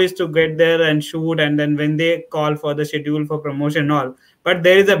his job is to get there and shoot, and then when they call for the schedule for promotion and all, but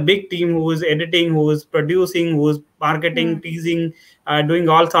there is a big team who is editing, who is producing, who is Hmm. marketing, teasing, doing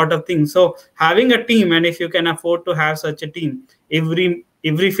all sort of things. So having a team, and if you can afford to have such a team,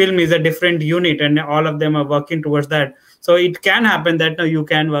 every film is a different unit, and all of them are working towards that. So it can happen that no, you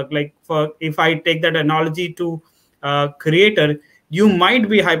can work, like, for if I take that analogy to creator, you might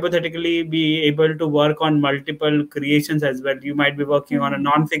be hypothetically be able to work on multiple creations as well. You might be working on a Hmm.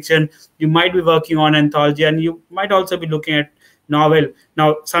 non-fiction, you might be working on anthology, and you might also be looking at novel. Now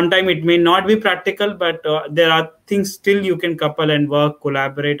sometime it may not be practical, but there are things still you can couple and work,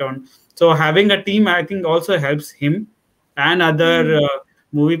 collaborate on. So having a team, I think, also helps him and other Hmm.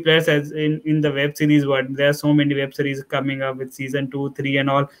 movie players as in the web series world. There are so many web series coming up with season 2, 3, and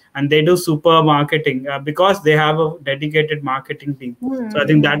all, and they do super marketing because they have a dedicated marketing team. So I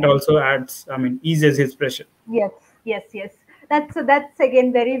think that Hmm. also adds, eases his pressure. Yes, yes, yes. That's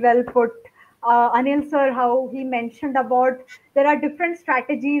again very well put, Anil sir. How he mentioned about there are different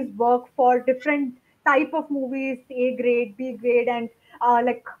strategies work for different type of movies, A grade, B grade, and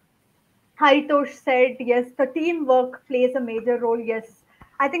like Haritosh said, yes, the teamwork plays a major role. Yes,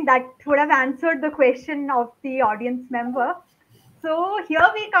 I think that would have answered the question of the audience member. So here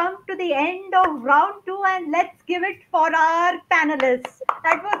we come to the end of round two, and let's give it for our panelists.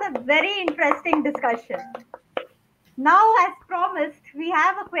 That was a very interesting discussion. Now, as promised, we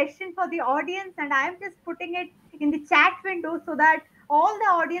have a question for the audience, and I am just putting it in the chat window so that all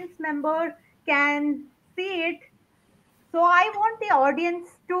the audience members can see it. So, I want the audience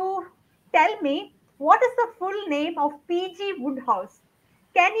to tell me what is the full name of PG Woodhouse.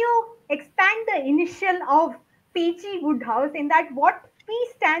 Can you expand the initial of PG Woodhouse in that what P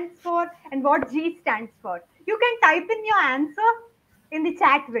stands for and what G stands for? You can type in your answer in the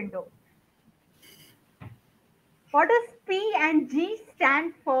chat window. What does P and G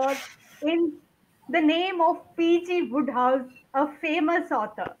stand for in the name of P.G. Woodhouse, a famous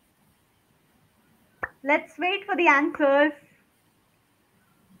author? Let's wait for the answers.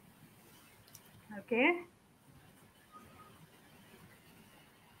 Okay.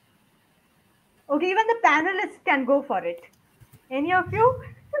 Okay, even the panelists can go for it. Any of you?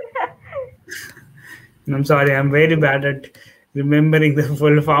 I'm sorry, I'm very bad at remembering the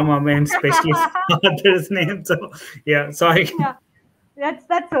full form of and especially author's name. So yeah, sorry. Yeah,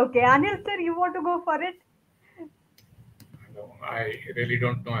 that's okay. Anil sir, you want to go for it? No, I really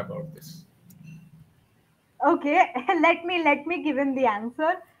don't know about this. Okay, let me give him the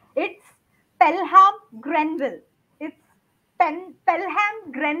answer. It's Pelham Grenville. It's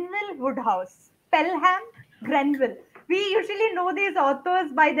Pelham Grenville Woodhouse. Pelham Grenville. We usually know these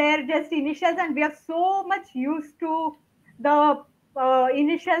authors by their just initials, and we are so much used to the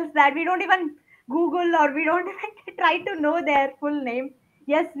initials that we don't even Google or we don't even try to know their full name.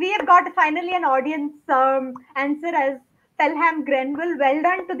 Yes, we have got finally an audience answer as Pelham Grenville. Well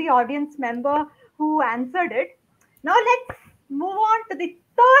done to the audience member who answered it. Now let's move on to the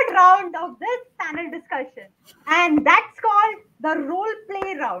third round of this panel discussion, and that's called the role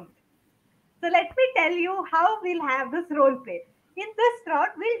play round. So let me tell you how we'll have this role play. In this round,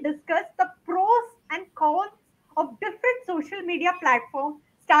 we'll discuss the pros and cons of different social media platforms,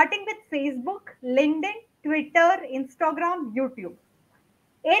 starting with Facebook, LinkedIn, Twitter, Instagram, YouTube.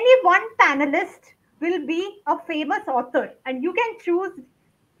 Any one panelist will be a famous author, and you can choose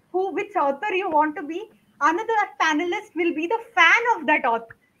which author you want to be. Another panelist will be the fan of that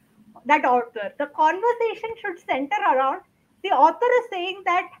author. The conversation should center around the author is saying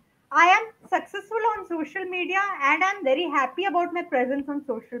that I am successful on social media and I'm very happy about my presence on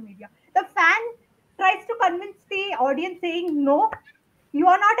social media. The fan tries to convince the audience saying no, you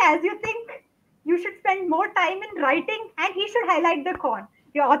are not as you think. You should spend more time in writing, and he should highlight the con.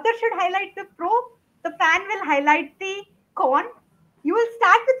 The author should highlight the pro. The fan will highlight the con. You will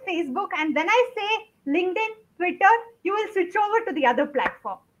start with Facebook, and when I say LinkedIn, Twitter, you will switch over to the other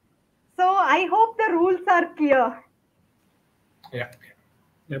platform. So I hope the rules are clear. Yeah.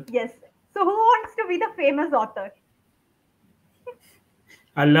 Yep. Yes. So who wants to be the famous author?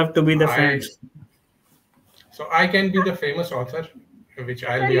 I love to be the fan. So I can be the famous author, which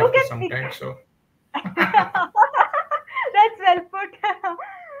I'll So be you after can some pick. time. So That's well put.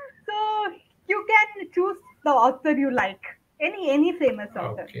 So you can choose the author you like. Any famous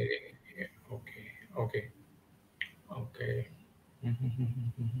author. okay, yeah, okay, okay.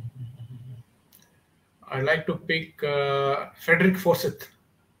 I like to pick Frederick Forsyth.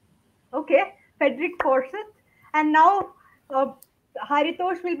 Okay, Frederick Forsyth. And now uh,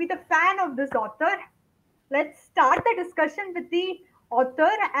 Haritosh will be the fan of this author. Let's start the discussion with the author,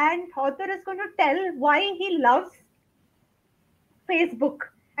 and author is going to tell why he loves Facebook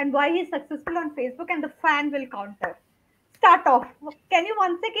and why he's successful on Facebook, and the fan will counter. Start off. Can you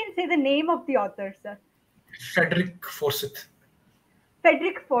once again say the name of the author, sir? Frederick Forsyth.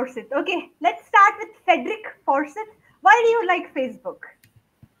 Frederick Forsyth. Okay, let's start with Frederick Forsyth. Why do you like Facebook?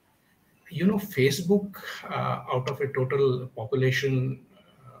 Facebook, out of a total population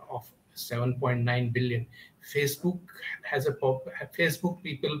of 7.9 billion, Facebook has Facebook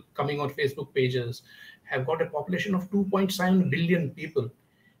people coming on Facebook pages have got a population of 2.7 billion people.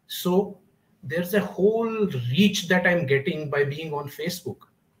 So there's a whole reach that I'm getting by being on Facebook.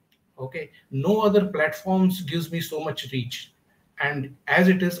 Okay, no other platforms gives me so much reach. And as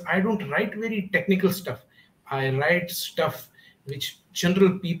it is, I don't write very technical stuff. I write stuff which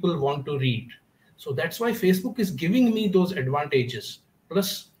general people want to read. So that's why Facebook is giving me those advantages.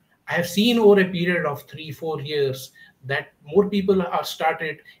 Plus, I have seen over a period of 3 4 years that more people are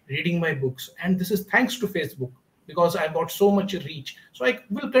started reading my books, and this is thanks to Facebook because I got so much reach. So I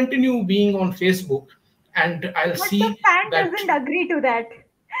will continue being on Facebook, and I'll But the see fan that. doesn't agree to that.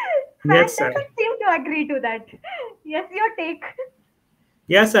 Fan Yes, sir. doesn't seem to agree to that. Yes, your take.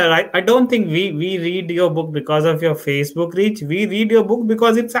 Yes, sir. I don't think we read your book because of your Facebook reach. We read your book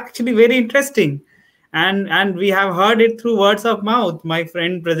because it's actually very interesting. And we have heard it through words of mouth. My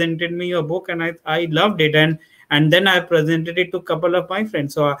friend presented me your book and I loved it. And then I presented it to a couple of my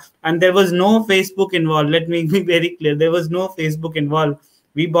friends. So and there was no Facebook involved. Let me be very clear. There was no Facebook involved.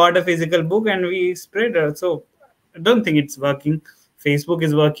 We bought a physical book and we spread it. So I don't think it's working. Facebook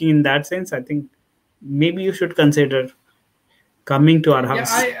is working in that sense. I think maybe you should consider coming to our Yeah,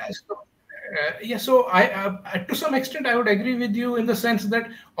 house. so I to some extent I would agree with you in the sense that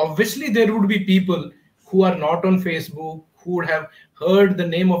obviously there would be people who are not on Facebook who would have heard the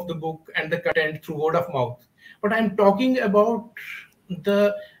name of the book and the content through word of mouth. But I'm talking about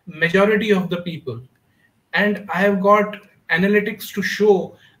the majority of the people, and I have got analytics to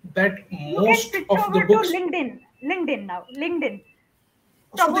show that You can most switch of the over to books. LinkedIn. LinkedIn now. LinkedIn.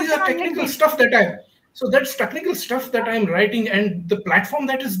 So these Promotion are on technical LinkedIn. stuff that I'm so that's technical stuff that I'm writing, and the platform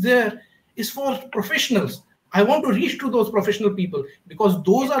that is there is for professionals. I want to reach to those professional people because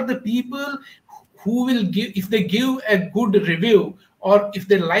those Yes. are the people who will give, if they give a good review or if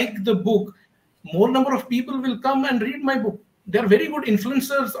they like the book, more number of people will come and read my book. They're very good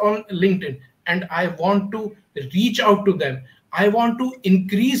influencers on LinkedIn, and I want to reach out to them. I want to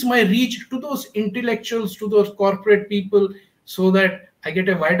increase my reach to those intellectuals, to those corporate people, so that I get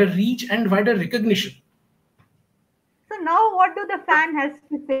a wider reach and wider recognition. So now what do the fan has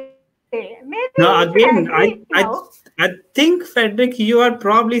to say? Maybe he should Now, agree again, now. I think, Frederick, you are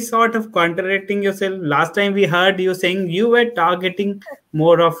probably sort of contradicting yourself. Last time we heard you saying you were targeting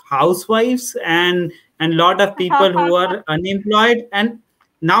more of housewives and lot of people who are unemployed, and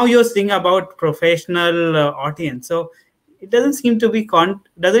now you're saying about professional audience. So it doesn't seem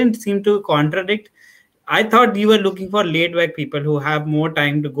to contradict. I thought you were looking for laid back people who have more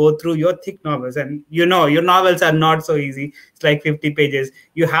time to go through your thick novels. And your novels are not so easy. It's like 50 pages.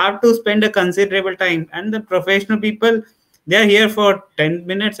 You have to spend a considerable time. And the professional people, they're here for 10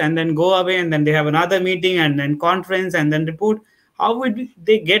 minutes and then go away and then they have another meeting and then conference and then report. How would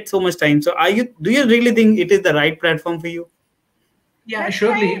they get so much time? So do you really think it is the right platform for you? Yeah, That's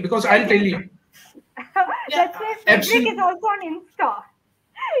surely, why because I'll tell Frederick. you. Yeah, That's why Frederick is absolutely. also on Insta.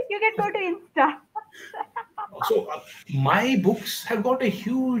 You can go to Insta. So my books have got a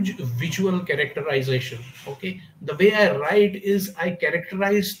huge visual characterization. Okay, the way I write is I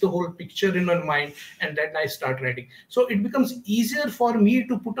characterize the whole picture in my mind, and then I start writing. So it becomes easier for me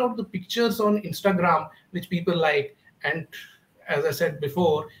to put out the pictures on Instagram which people like, and as I said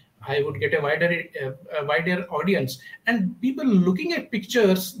before, I would get a wider audience, and people looking at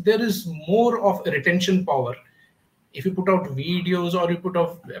pictures, there is more of a retention power. If you put out videos or you put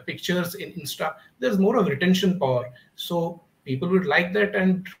out pictures in Insta, there's more of retention power. So people would like that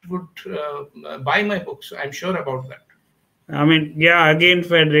and would buy my books. I'm sure about that. I mean, yeah, again,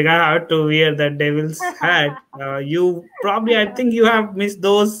 Frederick, I have to wear that devil's hat. You probably, I think you have missed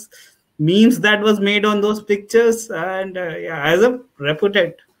those memes that was made on those pictures. And yeah, as a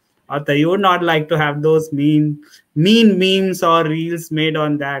reputed author, you would not like to have those mean memes or reels made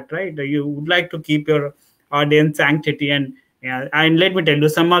on that, right? You would like to keep your audience sanctity. And yeah, and let me tell you,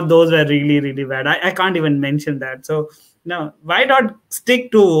 some of those were really, really bad. I can't even mention that. So, no, why not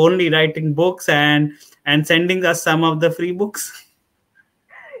stick to only writing books and sending us some of the free books?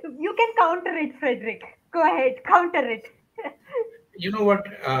 You can counter it, Frederick. Go ahead, counter it. You know what?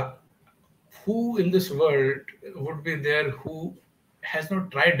 Who in this world would be there who has not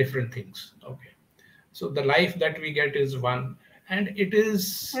tried different things? Okay. So the life that we get is one, and it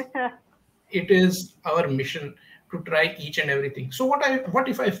is our mission to try each and everything. So what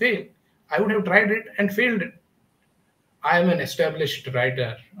if I fail? I would have tried it and failed it. I am an established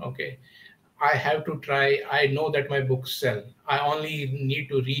writer. Okay. I have to try. I know that my books sell. I only need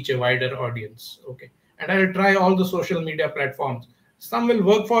to reach a wider audience. Okay. And I'll try all the social media platforms. Some will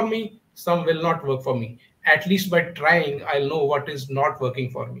work for me, some will not work for me. At least by trying, I'll know what is not working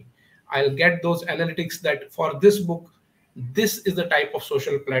for me. I'll get those analytics that for this book, this is the type of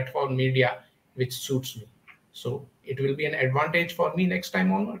social platform media which suits me. So it will be an advantage for me next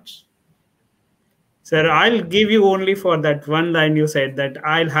time onwards. Sir, I'll give you only for that one line you said that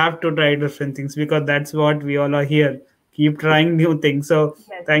I'll have to try different things because that's what we all are here. Keep trying new things. So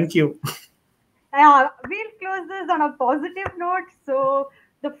Yes. thank you. We'll close this on a positive note. So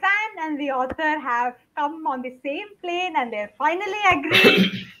the fan and the author have come on the same plane and they're finally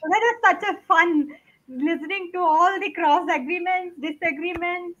agreed. So that was such a fun listening to all the cross agreements,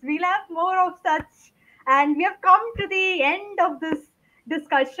 disagreements. We'll have more of such. And we have come to the end of this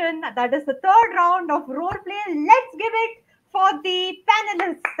discussion. That is the third round of role play. Let's give it for the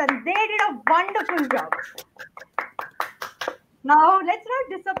panelists, and they did a wonderful job. Now, let's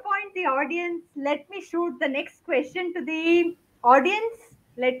not disappoint the audience. Let me shoot the next question to the audience.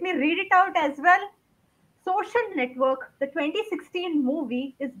 Let me read it out as well. Social Network, the 2016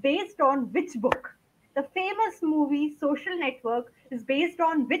 movie, is based on which book? The famous movie Social Network is based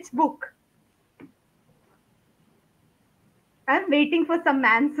on which book? I'm waiting for some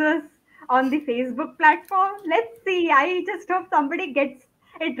answers on the Facebook platform. Let's see. I just hope somebody gets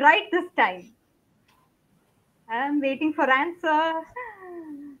it right this time. I'm waiting for answer.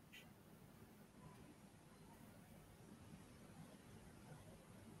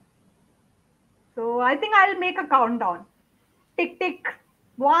 So I think I'll make a countdown. Tick tick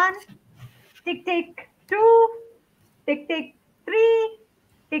 1, tick tick 2, tick tick 3,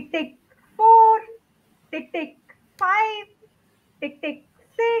 tick tick 4, tick tick 5, tick tick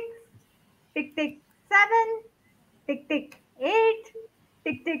 6, tick tick 7, tick tick 8,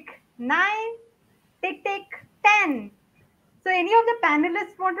 tick tick 9, tick tick 10. So any of the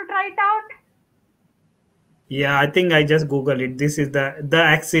panelists want to try it out? Yeah, I think I just Googled it. This is the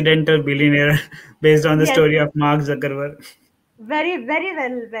accidental billionaire based on the Yes, story of Mark Zuckerberg. very, very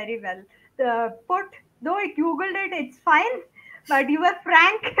well, very well. Put, though I googled it, it's fine. But you were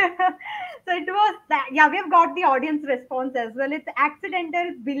frank. So it was that. Yeah, we've got the audience response as well. It's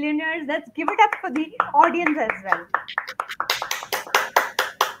accidental billionaires. Let's give it up for the audience as well.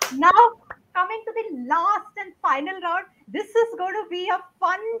 Now, coming to the last and final round, this is going to be a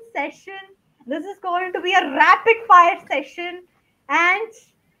fun session. This is going to be a rapid fire session. And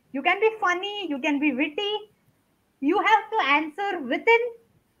you can be funny, you can be witty. You have to answer within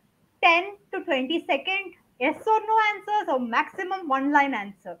 10 to 20 seconds, yes or no answers, or maximum one line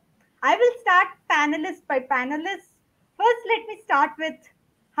answer. I will start panelist by panelist. First, let me start with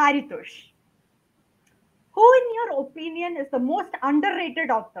Haritosh. Who, in your opinion, is the most underrated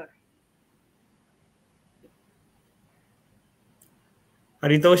author?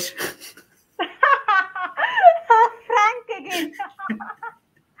 Aritosh. Frank again.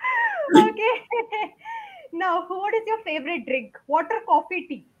 Okay. Now, what is your favorite drink? Water, coffee,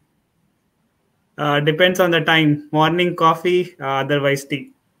 tea? Depends on the time. Morning coffee, otherwise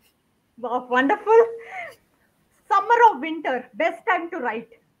tea. Wow, wonderful. Summer or winter? Best time to write?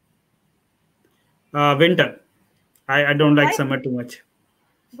 Winter. I don't like Why? summer too much.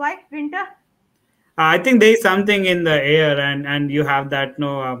 Why winter? I think there is something in the air, and you have that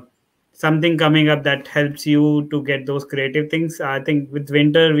something coming up that helps you to get those creative things. I think with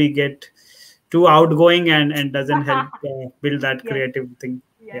winter we get too outgoing and doesn't help build that Yes, creative thing.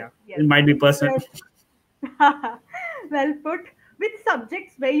 yes, Yeah, yes. it might be personal. Well, well put. Which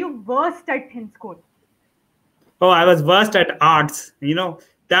subjects were you worst at in school? Oh, I was worst at arts.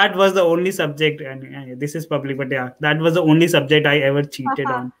 That was the only subject, and this is public, but yeah, that was the only subject I ever cheated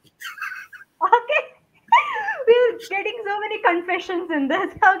on. Okay. We're getting so many confessions in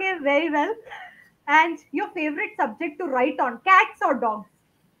this. Okay, very well. And your favorite subject to write on, cats or dogs?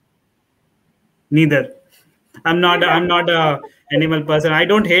 Neither. I'm Neither. not a animal person. I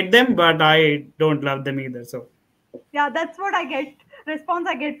don't hate them, but I don't love them either. So Yeah, that's what I get. Response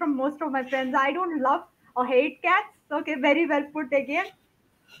I get from most of my friends. I don't love or hate cats. Okay, very well put again.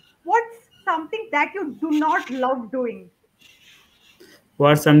 What's something that you do not love doing?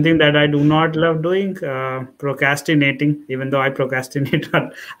 what's something that I do not love doing? Procrastinating, even though I procrastinate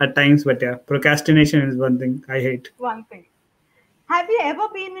at times. But yeah, procrastination is one thing I hate. One thing. Have you ever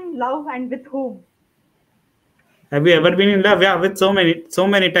been in love and with whom? Have you ever been in love? Yeah, with so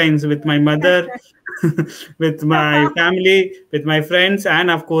many times with my mother, with my family, with my friends, and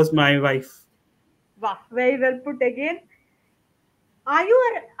of course my wife. Wow, very well put again. Are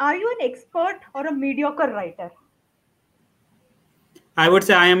you an expert or a mediocre writer? I would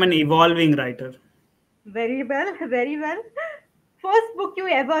say I am an evolving writer. Very well, very well. First book you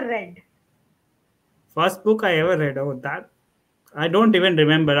ever read? First book I ever read. Oh, that I don't even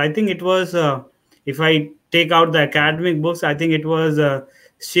remember. I think it was, if I take out the academic books, I think it was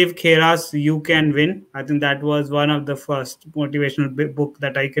Shiv Khera's You Can Win. I think that was one of the first motivational book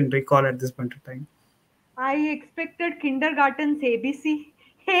that I can recall at this point of time. I expected kindergarten's ABC.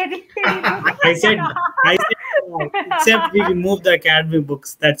 ABC book. I said, except we remove the academic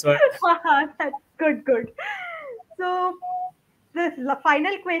books. That's why. That's good, good. So The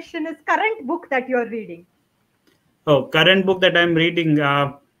final question is current book that you're reading. Oh, current book that I'm reading.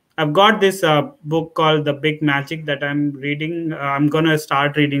 I've got this book called The Big Magic that I'm reading. I'm gonna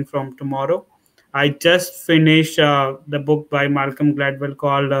start reading from tomorrow. I just finished the book by Malcolm Gladwell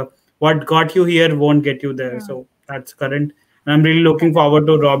called "What Got You Here Won't Get You There." Hmm. So that's current, and I'm really looking Correct. forward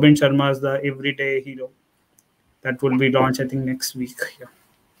to Robin Sharma's The Everyday Hero. That will Yeah. be launched, I think, next week. Yeah.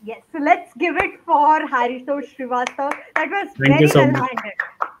 Yes. So let's give it for Haritosh Srivastav. That was Thank you very so well much. handled.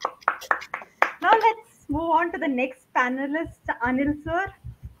 Now let's move on to the next panelist, Anil sir.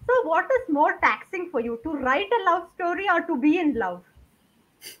 So, what is more taxing for you, to write a love story or to be in love?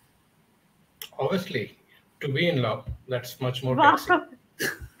 Obviously, to be in love, that's much more taxing. Wow.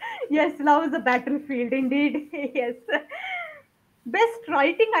 Yes, love is a battlefield indeed. Yes. Best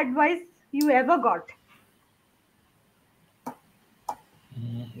writing advice you ever got?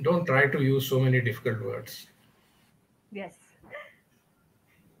 Don't try to use so many difficult words. Yes.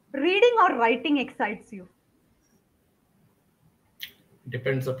 Reading or writing excites you?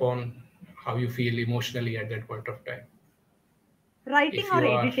 Depends upon how you feel emotionally at that point of time. Writing If or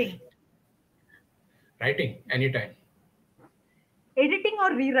you are editing? writing anytime, Editing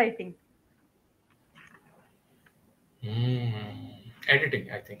or rewriting?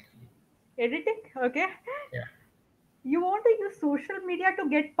 editing, I think. Editing, okay. Yeah. You want to use social media to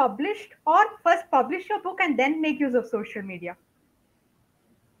get published, or first publish your book and then make use of social media?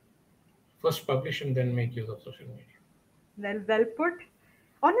 First publish and then make use of social media. Well put.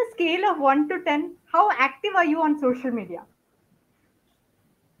 On a scale of 1 to 10, how active are you on social media?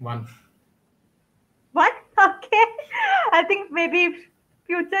 One. What? Okay. I think maybe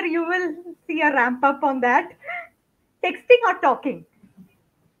future you will see a ramp up on that. Texting or talking?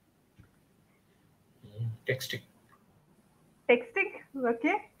 Texting. Texting.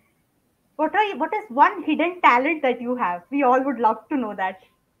 Okay. What is one hidden talent that you have? We all would love to know that.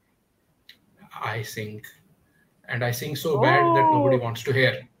 I sing. And I sing so bad that nobody Oh, wants to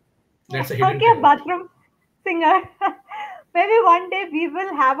hear. That's a hidden okay, talent. bathroom singer. Maybe one day we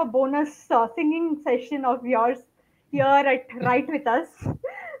will have a bonus singing session of yours here at Right with Us.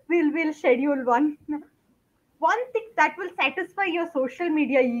 We'll schedule one. One thing that will satisfy your social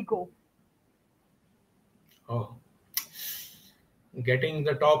media ego. Oh, getting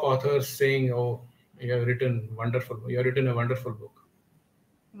the top authors saying, "Oh, you have written a wonderful book."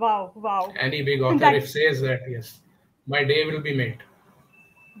 Wow, wow. Any big author That if says that, yes, my day will be made.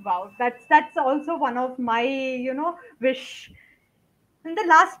 wow. That's also one of my wish. And the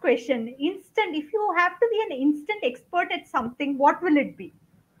last question, instant. If you have to be an instant expert at something, what will it be?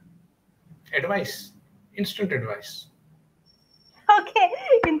 Advice, instant advice. Okay,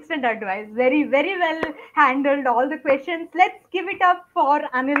 instant advice. Very, very well handled all the questions. Let's give it up for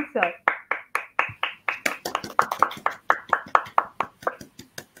Anil sir.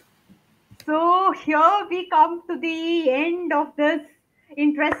 So here we come to the end of this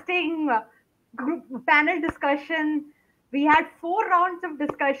interesting group panel discussion. We had 4 rounds of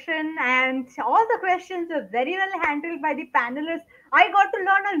discussion, and all the questions were very well handled by the panelists. I got to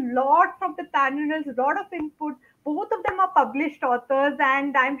learn a lot from the panelists, a lot of input. Both of them are published authors,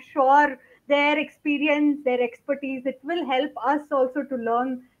 and I'm sure their experience, their expertise, it will help us also to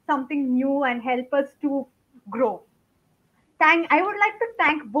learn something new and help us to grow. I would like to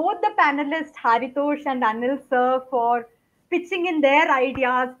thank both the panelists, Haritosh and Anil sir, for pitching in their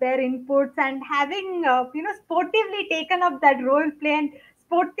ideas, their inputs, and having sportively taken up that role play and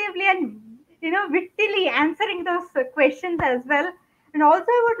sportively and wittily answering those questions as well. And also,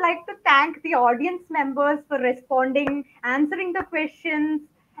 I would like to thank the audience members for responding, answering the questions,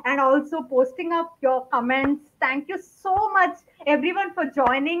 and also posting up your comments. Thank you so much, everyone, for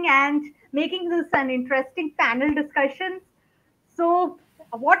joining and making this an interesting panel discussion. So,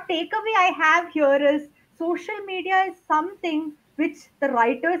 what takeaway I have here is social media is something which the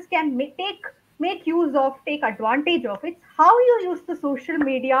writers can make use of, take advantage of. It's how you use the social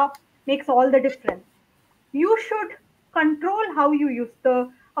media makes all the difference. You should control how you use the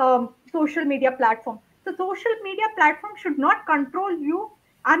social media platform. The social media platform should not control you.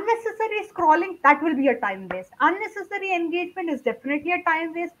 Unnecessary scrolling, that will be a time waste. Unnecessary engagement is definitely a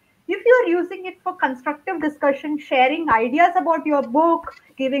time waste. If you are using it for constructive discussion, sharing ideas about your book,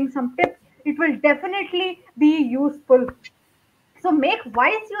 giving some tips, it will definitely be useful. So make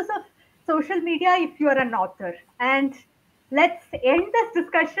wise use of social media if you are an author. And let's end this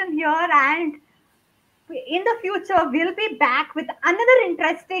discussion here, and in the future we'll be back with another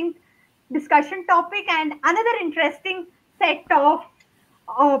interesting discussion topic and another interesting set of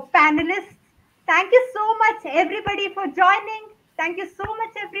panelists. Thank you so much everybody for joining. Thank you so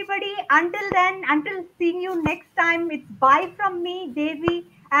much, everybody. Until then, until seeing you next time, it's bye from me, Devi,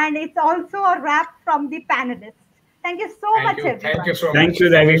 and it's also a wrap from the panelists. Thank you so much, Thank you everybody. so Thank much.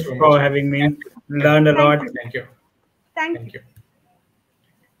 you, Thank you David, so much. for having me. Thank you. Learned a Thank lot. you. Thank you. Thank you. Thank you.